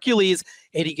nicknamed Hercules,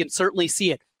 and he can certainly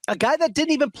see it. A guy that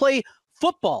didn't even play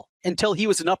football until he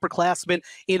was an upperclassman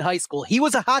in high school. He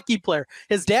was a hockey player.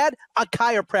 His dad, a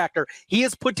chiropractor. He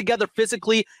is put together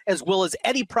physically as well as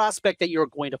any prospect that you're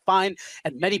going to find,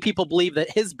 and many people believe that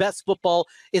his best football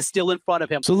is still in front of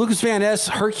him. So Lucas Van Ness,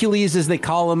 Hercules as they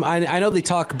call him, I know they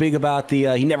talk big about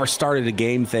the he never started a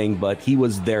game thing, but he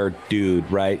was their dude,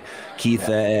 right? Keith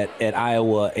at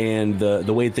Iowa, and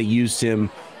the way that they used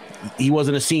him he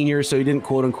wasn't a senior, so he didn't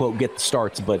quote unquote get the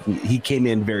starts, but he came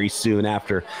in very soon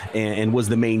after and was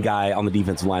the main guy on the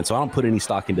defensive line. So I don't put any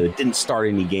stock into it. Didn't start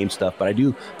any game stuff, but I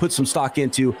do put some stock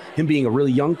into him being a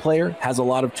really young player, has a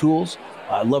lot of tools.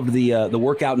 I loved the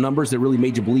workout numbers that really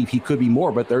made you believe he could be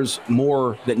more, but there's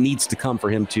more that needs to come for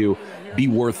him to be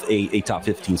worth a top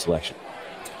 15 selection.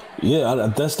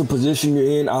 Yeah, that's the position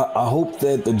you're in. I hope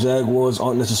that the Jaguars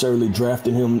aren't necessarily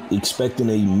drafting him expecting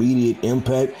an immediate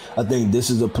impact. I think this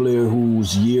is a player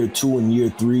whose year 2 and year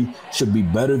 3 should be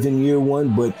better than year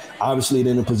 1, but obviously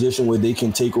they're in a position where they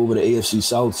can take over the AFC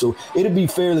South. So it'll be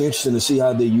fairly interesting to see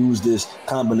how they use this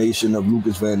combination of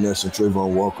Lucas Van Ness and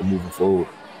Trayvon Walker moving forward.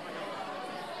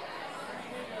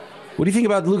 What do you think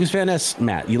about Lucas Van Ness,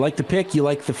 Matt? You like the pick? You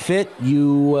like the fit?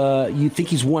 You think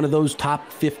he's one of those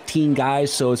top 15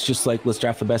 guys, so it's just like, let's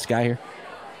draft the best guy here?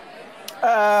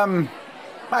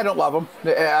 I don't love him.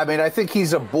 I mean, I think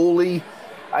he's a bully.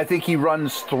 I think he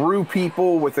runs through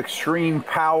people with extreme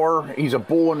power. He's a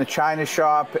bull in the china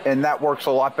shop, and that works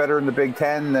a lot better in the Big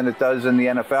Ten than it does in the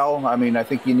NFL. I mean, I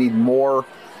think you need more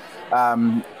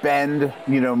bend,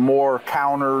 more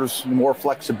counters, more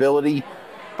flexibility.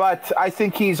 But I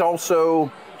think he's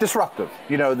also disruptive,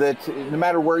 that no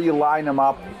matter where you line him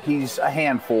up, he's a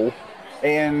handful.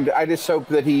 And I just hope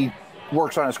that he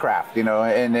works on his craft,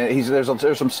 and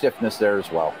there's some stiffness there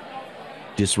as well.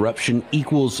 Disruption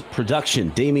equals production.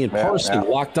 Damian Parson,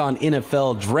 Locked On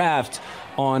NFL Draft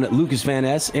on Lucas Van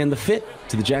Ness and the fit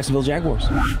to the Jacksonville Jaguars.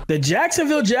 The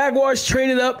Jacksonville Jaguars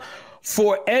traded up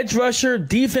for edge rusher,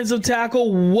 defensive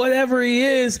tackle, whatever he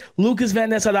is, Lucas Van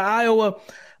Ness out of Iowa.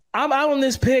 I'm out on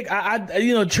this pick.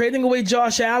 I trading away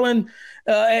Josh Allen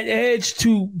at edge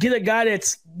to get a guy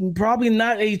that's probably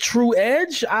not a true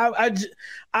edge.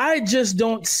 I just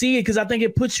don't see it because I think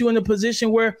it puts you in a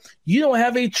position where you don't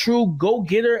have a true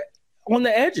go-getter on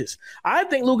the edges. I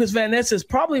think Lucas Van Ness is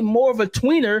probably more of a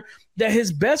tweener that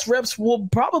his best reps will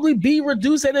probably be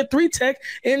reduced at a 3-tech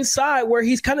inside where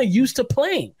he's kind of used to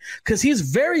playing because he's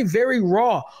very, very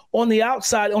raw on the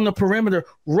outside, on the perimeter,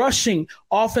 rushing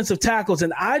offensive tackles.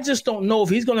 And I just don't know if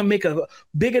he's going to make a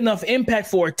big enough impact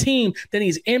for a team that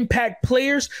he's impact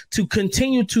players to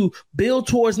continue to build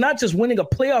towards not just winning a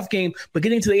playoff game, but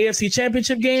getting to the AFC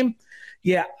Championship game.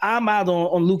 Yeah, I'm out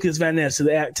on Lucas Van Ness to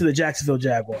the Jacksonville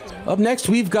Jaguars. Up next,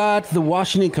 we've got the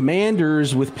Washington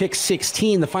Commanders with pick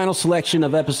 16, the final selection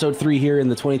of episode 3 here in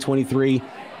the 2023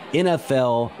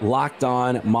 NFL Locked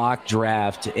On Mock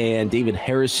Draft. And David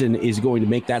Harrison is going to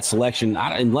make that selection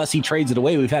unless he trades it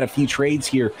away. We've had a few trades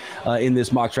here in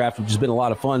this mock draft, which has been a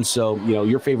lot of fun. So,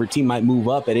 your favorite team might move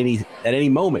up at any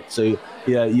moment. So,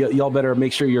 yeah, y'all better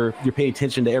make sure you're paying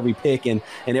attention to every pick and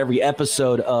every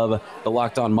episode of the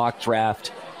Locked On Mock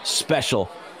Draft special.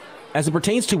 As it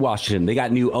pertains to Washington, they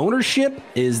got new ownership.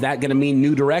 Is that going to mean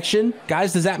new direction?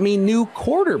 Guys, does that mean new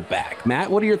quarterback?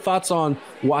 Matt, what are your thoughts on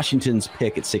Washington's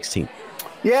pick at 16?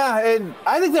 Yeah, and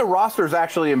I think their roster is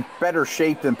actually in better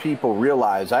shape than people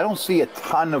realize. I don't see a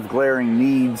ton of glaring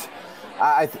needs.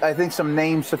 I think some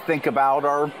names to think about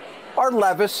are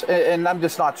Levis, and I'm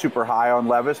just not super high on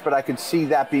Levis, but I could see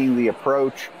that being the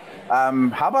approach.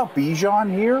 How about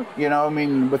Bijan here?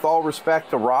 With all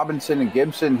respect to Robinson and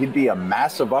Gibson, he'd be a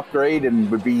massive upgrade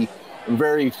and would be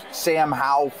very Sam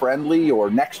Howell friendly or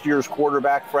next year's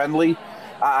quarterback friendly.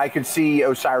 I could see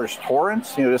Osiris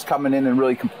Torrance, just coming in and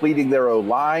really completing their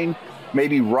O-line.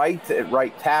 Maybe right at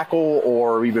right tackle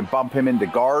or even bump him into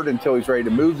guard until he's ready to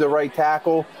move the right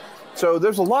tackle. So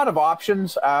there's a lot of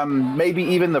options, maybe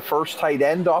even the first tight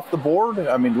end off the board.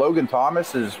 Logan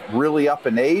Thomas is really up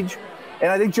in age. And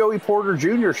I think Joey Porter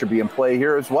Jr. should be in play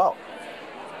here as well.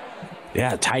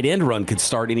 Yeah, tight end run could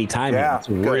start any time. Yeah, it's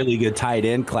a really good tight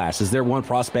end class. Is there one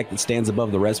prospect that stands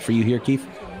above the rest for you here, Keith?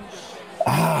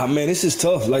 Man, this is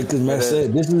tough. Like Matt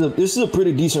said, this is a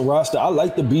pretty decent roster. I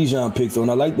like the Bijan pick though, and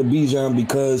I like the Bijan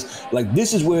because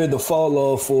this is where the fall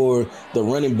off for the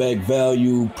running back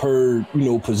value per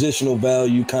positional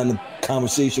value kind of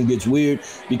conversation gets weird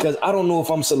because I don't know if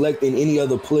I'm selecting any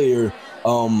other player.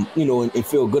 And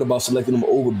feel good about selecting him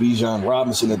over Bijan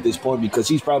Robinson at this point because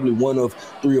he's probably one of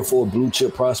 3 or 4 blue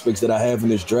chip prospects that I have in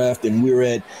this draft, and we're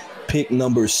at pick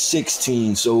number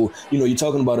 16. So, you're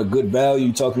talking about a good value.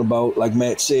 You're talking about, like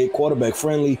Matt said, quarterback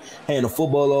friendly, hand the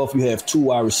football off. You have 2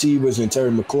 wide receivers in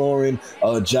Terry McLaurin,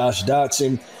 Josh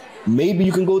Dotson. Maybe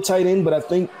you can go tight end, but I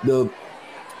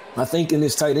think in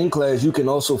this tight end class, you can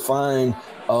also find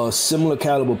a similar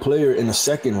caliber player in the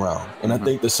second round. And I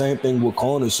think the same thing with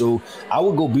corners. So I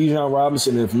would go Bijan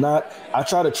Robinson. If not, I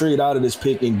try to trade out of this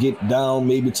pick and get down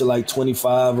maybe to like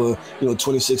 25 or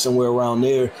 26, somewhere around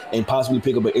there, and possibly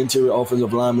pick up an interior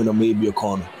offensive lineman or maybe a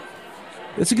corner.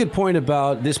 That's a good point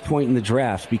about this point in the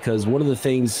draft, because one of the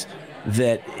things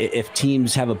that if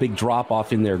teams have a big drop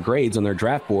off in their grades on their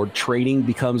draft board, trading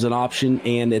becomes an option,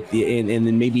 and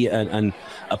then maybe a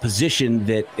position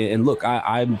that, and look,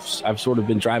 I've sort of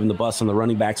been driving the bus on the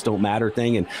running backs don't matter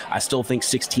thing, and I still think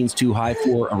 16's too high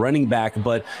for a running back.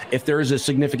 But if there is a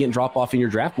significant drop off in your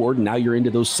draft board, and now you're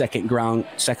into those second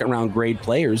round grade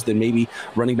players, then maybe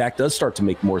running back does start to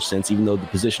make more sense, even though the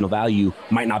positional value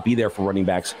might not be there for running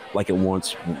backs like it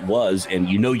once was, and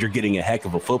you're getting a heck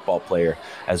of a football player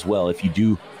as well if you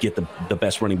do get the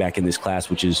best running back in this class,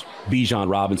 which is Bijan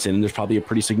Robinson, and there's probably a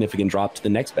pretty significant drop to the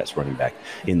next best running back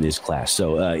in this class.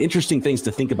 So interesting things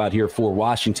to think about here for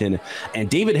Washington. And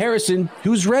David Harrison,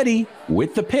 who's ready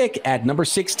with the pick at number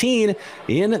 16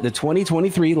 in the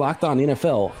 2023 Locked On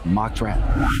NFL mock draft.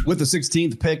 With the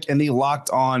 16th pick in the Locked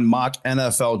On mock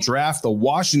NFL draft, the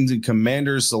Washington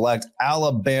Commanders select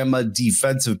Alabama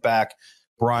defensive back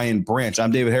Brian Branch.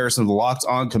 I'm David Harrison of the Locked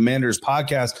On Commanders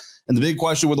podcast. And the big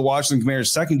question with the Washington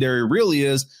Commanders secondary really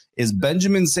is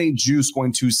Benjamin St-Juste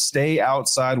going to stay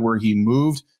outside where he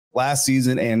moved last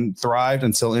season and thrived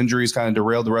until injuries kind of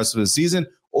derailed the rest of the season?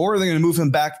 Or are they going to move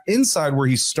him back inside where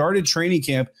he started training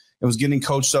camp and was getting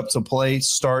coached up to play,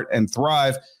 start, and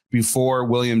thrive before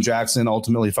William Jackson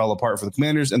ultimately fell apart for the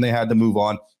Commanders and they had to move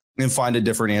on and find a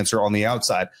different answer on the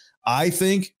outside? I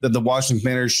think that the Washington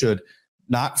Commanders should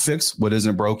not fix what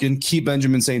isn't broken, keep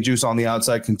Benjamin St-Juste on the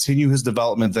outside, continue his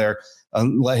development there,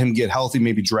 let him get healthy,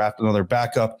 maybe draft another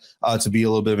backup to be a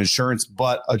little bit of insurance,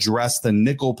 but address the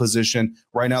nickel position.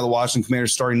 Right now, the Washington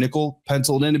Commanders starting nickel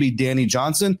penciled in to be Danny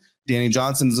Johnson. Danny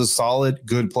Johnson is a solid,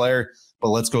 good player, but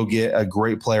let's go get a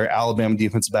great player. Alabama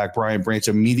defensive back Brian Branch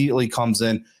immediately comes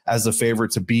in as the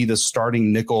favorite to be the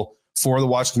starting nickel for the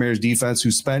Washington Commanders defense,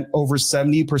 who spent over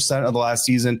 70% of the last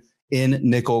season in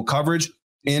nickel coverage.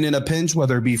 And in a pinch,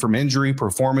 whether it be from injury,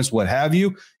 performance, what have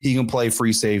you, he can play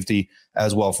free safety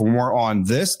as well. For more on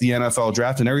this, the NFL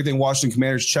draft, and everything Washington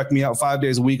Commanders, check me out 5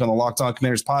 days a week on the Locked On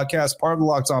Commanders podcast, part of the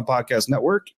Locked On Podcast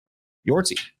Network, your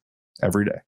team every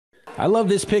day. I love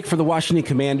this pick for the Washington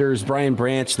Commanders, Brian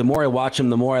Branch. The more I watch him,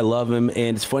 the more I love him.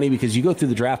 And it's funny because you go through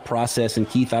the draft process, and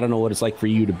Keith, I don't know what it's like for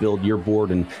you to build your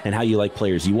board and how you like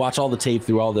players. You watch all the tape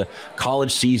through all the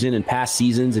college season and past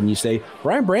seasons, and you say,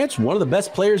 Brian Branch, one of the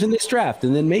best players in this draft.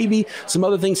 And then maybe some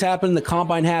other things happen, the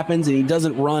combine happens, and he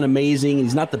doesn't run amazing, and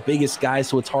he's not the biggest guy,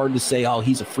 so it's hard to say, oh,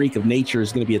 he's a freak of nature,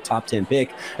 is going to be a top 10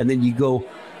 pick. And then you go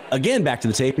again back to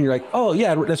the tape and you're like, oh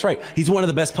yeah, that's right, he's one of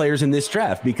the best players in this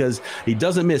draft because he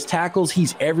doesn't miss tackles,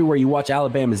 he's everywhere. You watch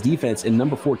Alabama's defense, and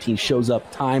number 14 shows up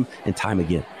time and time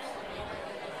again.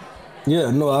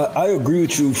 Yeah, no, I agree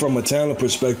with you from a talent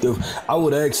perspective. I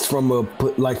would ask from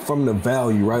the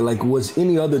value, right? Like, was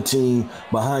any other team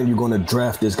behind you going to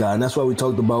draft this guy? And that's why we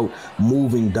talked about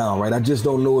moving down, right? I just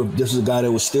don't know if this is a guy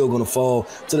that was still going to fall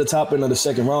to the top end of the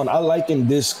second round. I liken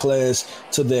this class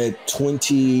to that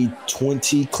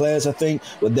 2020 class, I think,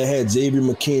 where they had Xavier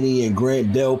McKinney and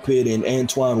Grant Delpit and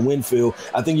Antoine Winfield.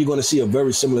 I think you're going to see a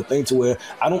very similar thing to where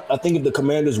I think if the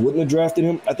Commanders wouldn't have drafted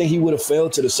him, I think he would have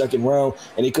fell to the second round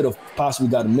and they could have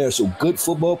possibly got him there. So good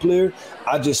football player.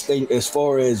 I just think as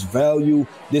far as value,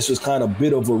 this was kind of a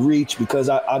bit of a reach because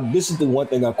this is the one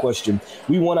thing I question.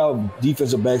 We want our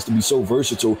defensive backs to be so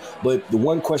versatile, but the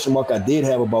one question mark I did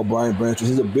have about Brian Branch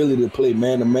was his ability to play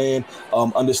man-to-man,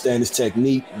 understand his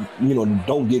technique,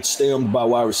 don't get stemmed by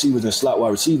wide receivers and slot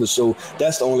wide receivers. So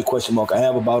that's the only question mark I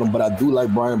have about him, but I do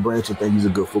like Brian Branch and think he's a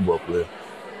good football player.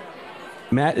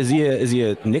 Matt, is he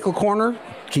a nickel corner?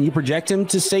 Can you project him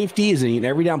to safety? Is he an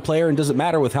every down player? And does it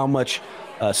matter with how much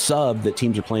sub that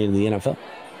teams are playing in the NFL?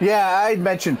 Yeah, I'd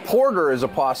mentioned Porter as a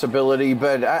possibility,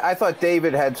 but I thought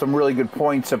David had some really good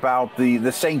points about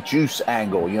the St-Juste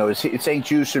angle.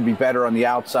 St-Juste should be better on the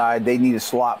outside. They need a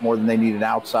slot more than they need an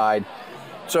outside.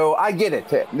 So I get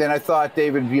it. And I thought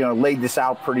David, laid this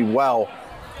out pretty well.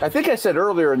 I think I said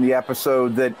earlier in the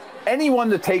episode that anyone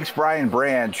that takes Brian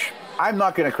Branch, I'm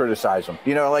not going to criticize him.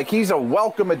 He's a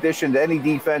welcome addition to any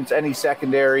defense, any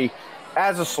secondary,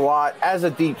 as a slot, as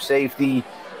a deep safety,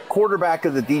 quarterback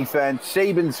of the defense,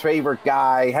 Saban's favorite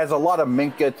guy, has a lot of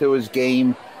Minka to his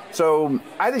game. So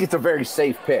I think it's a very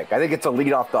safe pick. I think it's a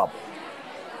leadoff double.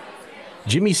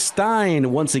 Jimmy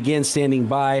Stein once again standing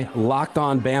by, Locked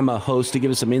On Bama host, to give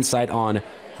us some insight on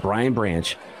Brian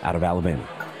Branch out of Alabama.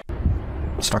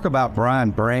 Let's talk about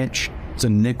Brian Branch. It's a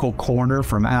nickel corner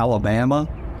from Alabama.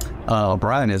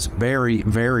 Brian is very,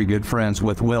 very good friends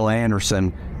with Will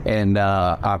Anderson, and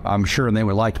I'm sure they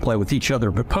would like to play with each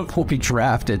other, but both will be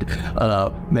drafted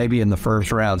maybe in the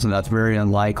first rounds, and that's very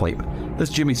unlikely. This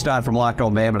is Jimmy Stein from Locked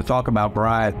On Bama to talk about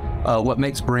Brian. What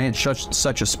makes Branch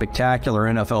such a spectacular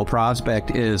NFL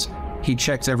prospect is He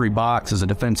checks every box as a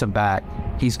defensive back.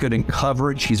 He's good in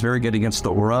coverage. He's very good against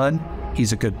the run.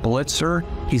 He's a good blitzer.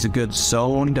 He's a good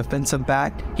zone defensive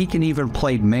back. He can even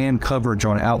play man coverage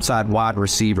on outside wide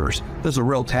receivers. This is a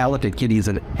real talented kid. He's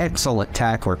an excellent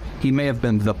tackler. He may have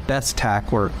been the best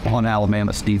tackler on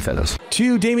Alabama's defense.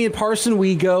 To Damian Parson,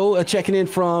 we go checking in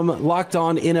from Locked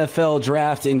On NFL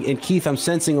Draft. And Keith, I'm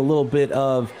sensing a little bit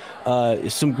of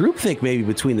some groupthink maybe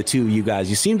between the two of you guys.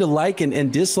 You seem to like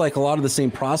and dislike a lot of the same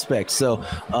prospects. So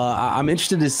I'm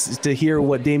interested to hear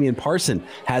what Damian Parson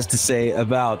has to say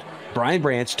about Brian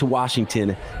Branch to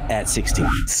Washington at 16.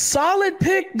 Solid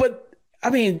pick, but I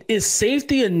mean, is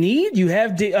safety a need? You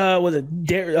have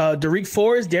Derek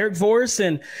Forrest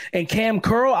and Cam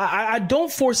Curl. I don't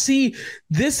foresee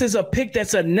this as a pick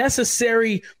that's a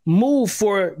necessary move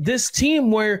for this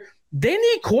team where they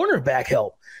need cornerback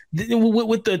help.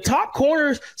 With the top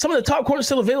corners, some of the top corners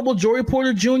still available, Joey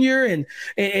Porter Jr.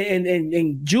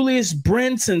 and Julius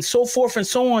Brents and so forth and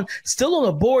so on, still on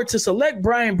the board to select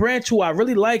Brian Branch, who I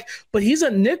really like, but he's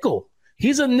a nickel.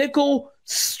 He's a nickel,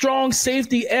 strong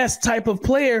safety-esque type of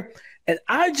player, and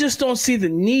I just don't see the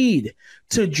need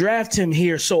to draft him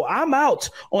here. So I'm out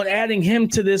on adding him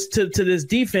to this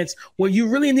defense where you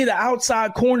really need an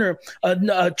outside corner,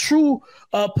 a true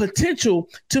potential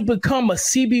to become a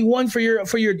CB1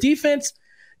 for your defense.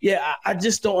 Yeah, I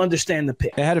just don't understand the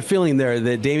pick. I had a feeling there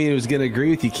that Damian was going to agree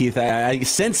with you, Keith. I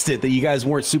sensed it that you guys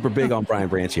weren't super big on Brian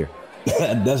Branch here.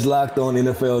 That's Locked On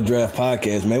NFL Draft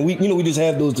Podcast, man. We just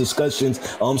have those discussions.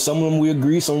 Some of them we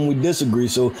agree, some of them we disagree.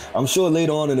 So I'm sure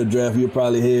later on in the draft you'll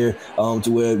probably hear to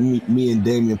where me and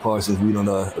Damian Parsons, we don't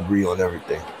agree on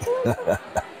everything.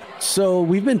 So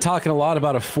we've been talking a lot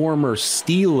about a former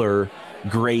Steeler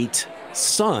great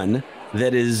son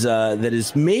that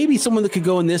is maybe someone that could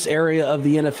go in this area of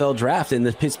the NFL draft, and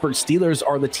the Pittsburgh Steelers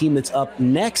are the team that's up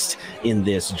next in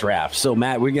this draft. So,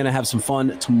 Matt, we're going to have some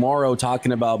fun tomorrow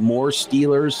talking about more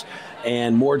Steelers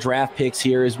and more draft picks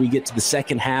here as we get to the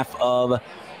second half of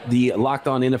the Locked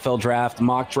On NFL Draft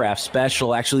mock draft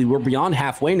special. Actually, we're beyond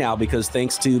halfway now because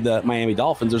thanks to the Miami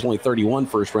Dolphins, there's only 31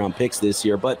 first-round picks this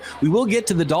year. But we will get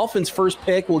to the Dolphins' first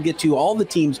pick. We'll get to all the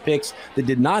teams' picks that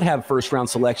did not have first-round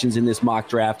selections in this mock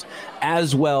draft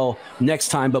as well next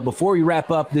time. But before we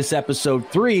wrap up this episode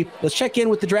 3, let's check in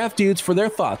with the draft dudes for their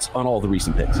thoughts on all the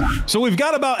recent picks. So we've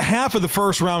got about half of the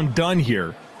first round done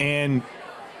here, and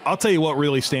I'll tell you what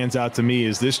really stands out to me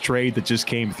is this trade that just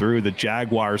came through, the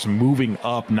Jaguars moving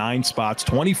up 9 spots,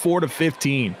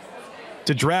 24-15,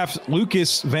 to draft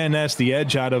Lucas Van Ness, the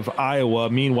edge out of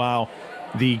Iowa. Meanwhile,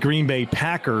 the Green Bay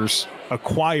Packers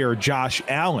acquire Josh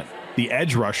Allen, the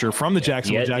edge rusher from the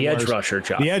Jacksonville Jaguars. The edge rusher,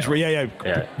 Josh. The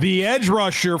edge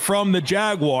rusher from the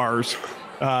Jaguars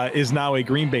is now a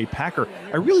Green Bay Packer.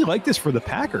 I really like this for the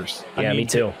Packers. Me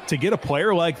too. To get a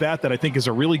player like that I think is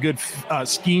a really good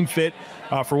scheme fit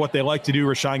for what they like to do.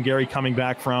 Rashawn Gary coming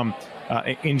back from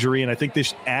injury, and I think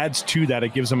this adds to that.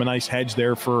 It gives them a nice hedge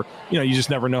there for, you just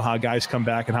never know how guys come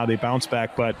back and how they bounce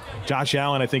back. But Josh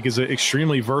Allen, I think, is an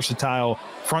extremely versatile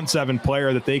front seven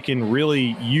player that they can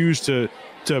really use to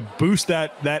boost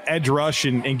that edge rush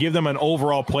and give them an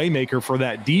overall playmaker for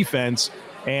that defense.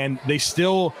 And they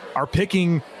still are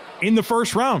picking in the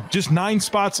first round, just 9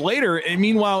 spots later. And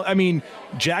meanwhile,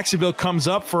 Jacksonville comes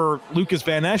up for Lucas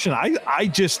Van Ness, and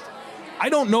I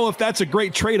don't know if that's a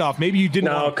great trade-off. Maybe you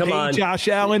didn't want to pay Josh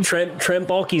Allen. Trent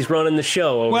Baalke's running the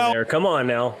show over there. Come on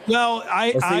now. Well,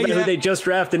 who they just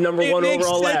drafted number 1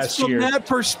 overall last year. From that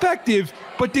perspective,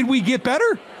 but did we get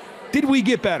better?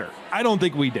 I don't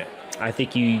think we did. I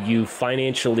think you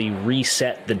financially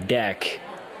reset the deck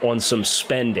on some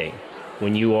spending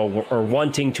when you are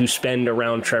wanting to spend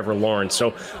around Trevor Lawrence.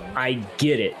 So I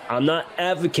get it. I'm not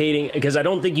advocating, because I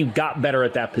don't think you got better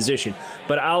at that position.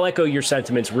 But I'll echo your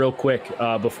sentiments real quick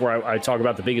before I talk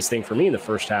about the biggest thing for me in the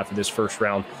first half of this first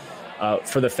round.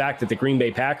 For the fact that the Green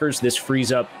Bay Packers, this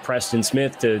frees up Preston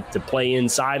Smith to play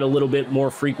inside a little bit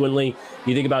more frequently.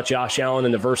 You think about Josh Allen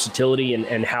and the versatility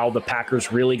and how the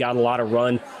Packers really got a lot of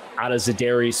run out of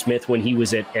Zadarius Smith when he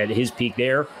was at his peak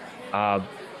there.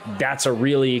 That's a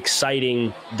really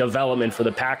exciting development for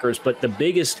the Packers. But the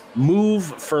biggest move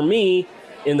for me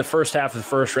in the first half of the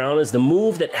first round is the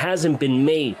move that hasn't been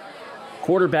made.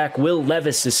 Quarterback Will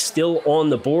Levis is still on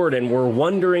the board, and we're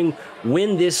wondering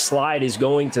when this slide is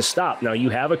going to stop. Now, you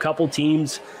have a couple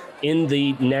teams in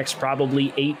the next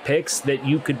probably 8 picks that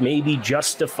you could maybe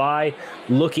justify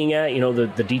looking at.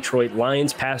 The Detroit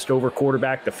Lions passed over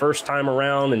quarterback the first time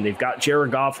around, and they've got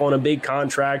Jared Goff on a big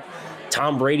contract.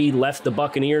 Tom Brady left the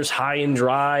Buccaneers high and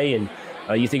dry, and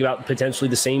you think about potentially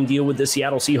the same deal with the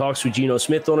Seattle Seahawks with Geno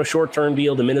Smith on a short-term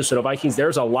deal, the Minnesota Vikings.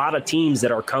 There's a lot of teams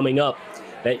that are coming up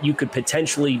that you could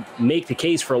potentially make the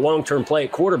case for a long-term play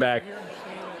at quarterback,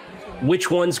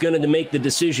 which one's going to make the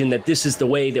decision that this is the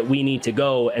way that we need to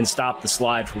go and stop the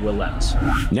slide for Will Levis?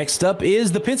 Next up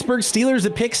is the Pittsburgh Steelers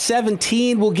at pick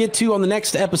 17. We'll get to on the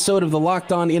next episode of the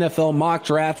Locked On NFL Mock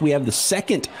Draft. We have the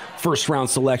second first-round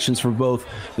selections for both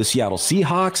the Seattle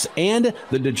Seahawks and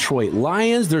the Detroit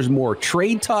Lions. There's more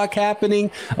trade talk happening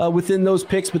within those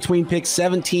picks between picks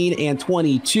 17 and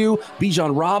 22.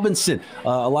 Bijan Robinson,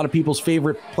 a lot of people's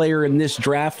favorite player in this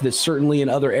draft that certainly in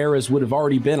other eras would have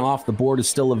already been off the board, is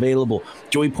still available.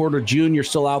 Joey Porter Jr.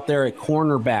 still out there at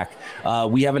cornerback.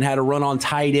 We haven't had a run on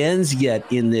tight ends yet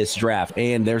in this draft,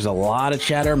 and there's a lot of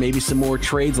chatter, maybe some more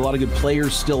trades, a lot of good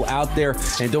players still out there.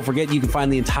 And don't forget, you can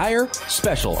find the entire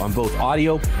special on both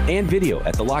audio and video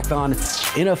at the Locked On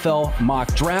NFL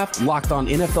Mock Draft, Locked On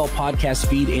NFL podcast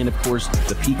feed, and of course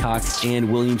the Peacock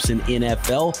and Williamson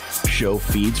NFL show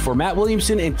feeds. For Matt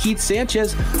Williamson and Keith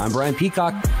Sanchez, I'm Brian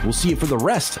Peacock. We'll see you for the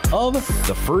rest of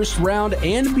the first round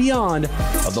and beyond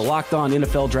of the Locked On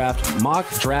NFL Draft Mock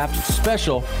Draft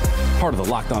Special, part of the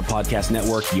Locked On Podcast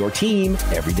Network, your team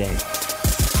every day.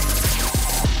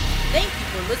 Thank you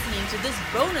for listening to this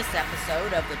bonus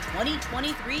episode of the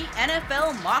 2023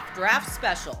 NFL Mock Draft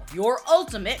Special, your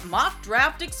ultimate mock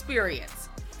draft experience.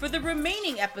 For the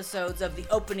remaining episodes of the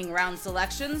opening round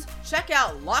selections, check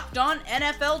out Locked On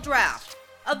NFL Draft,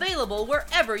 available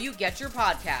wherever you get your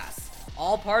podcasts.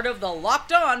 All part of the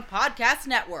Locked On Podcast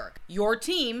Network, your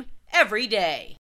team every day.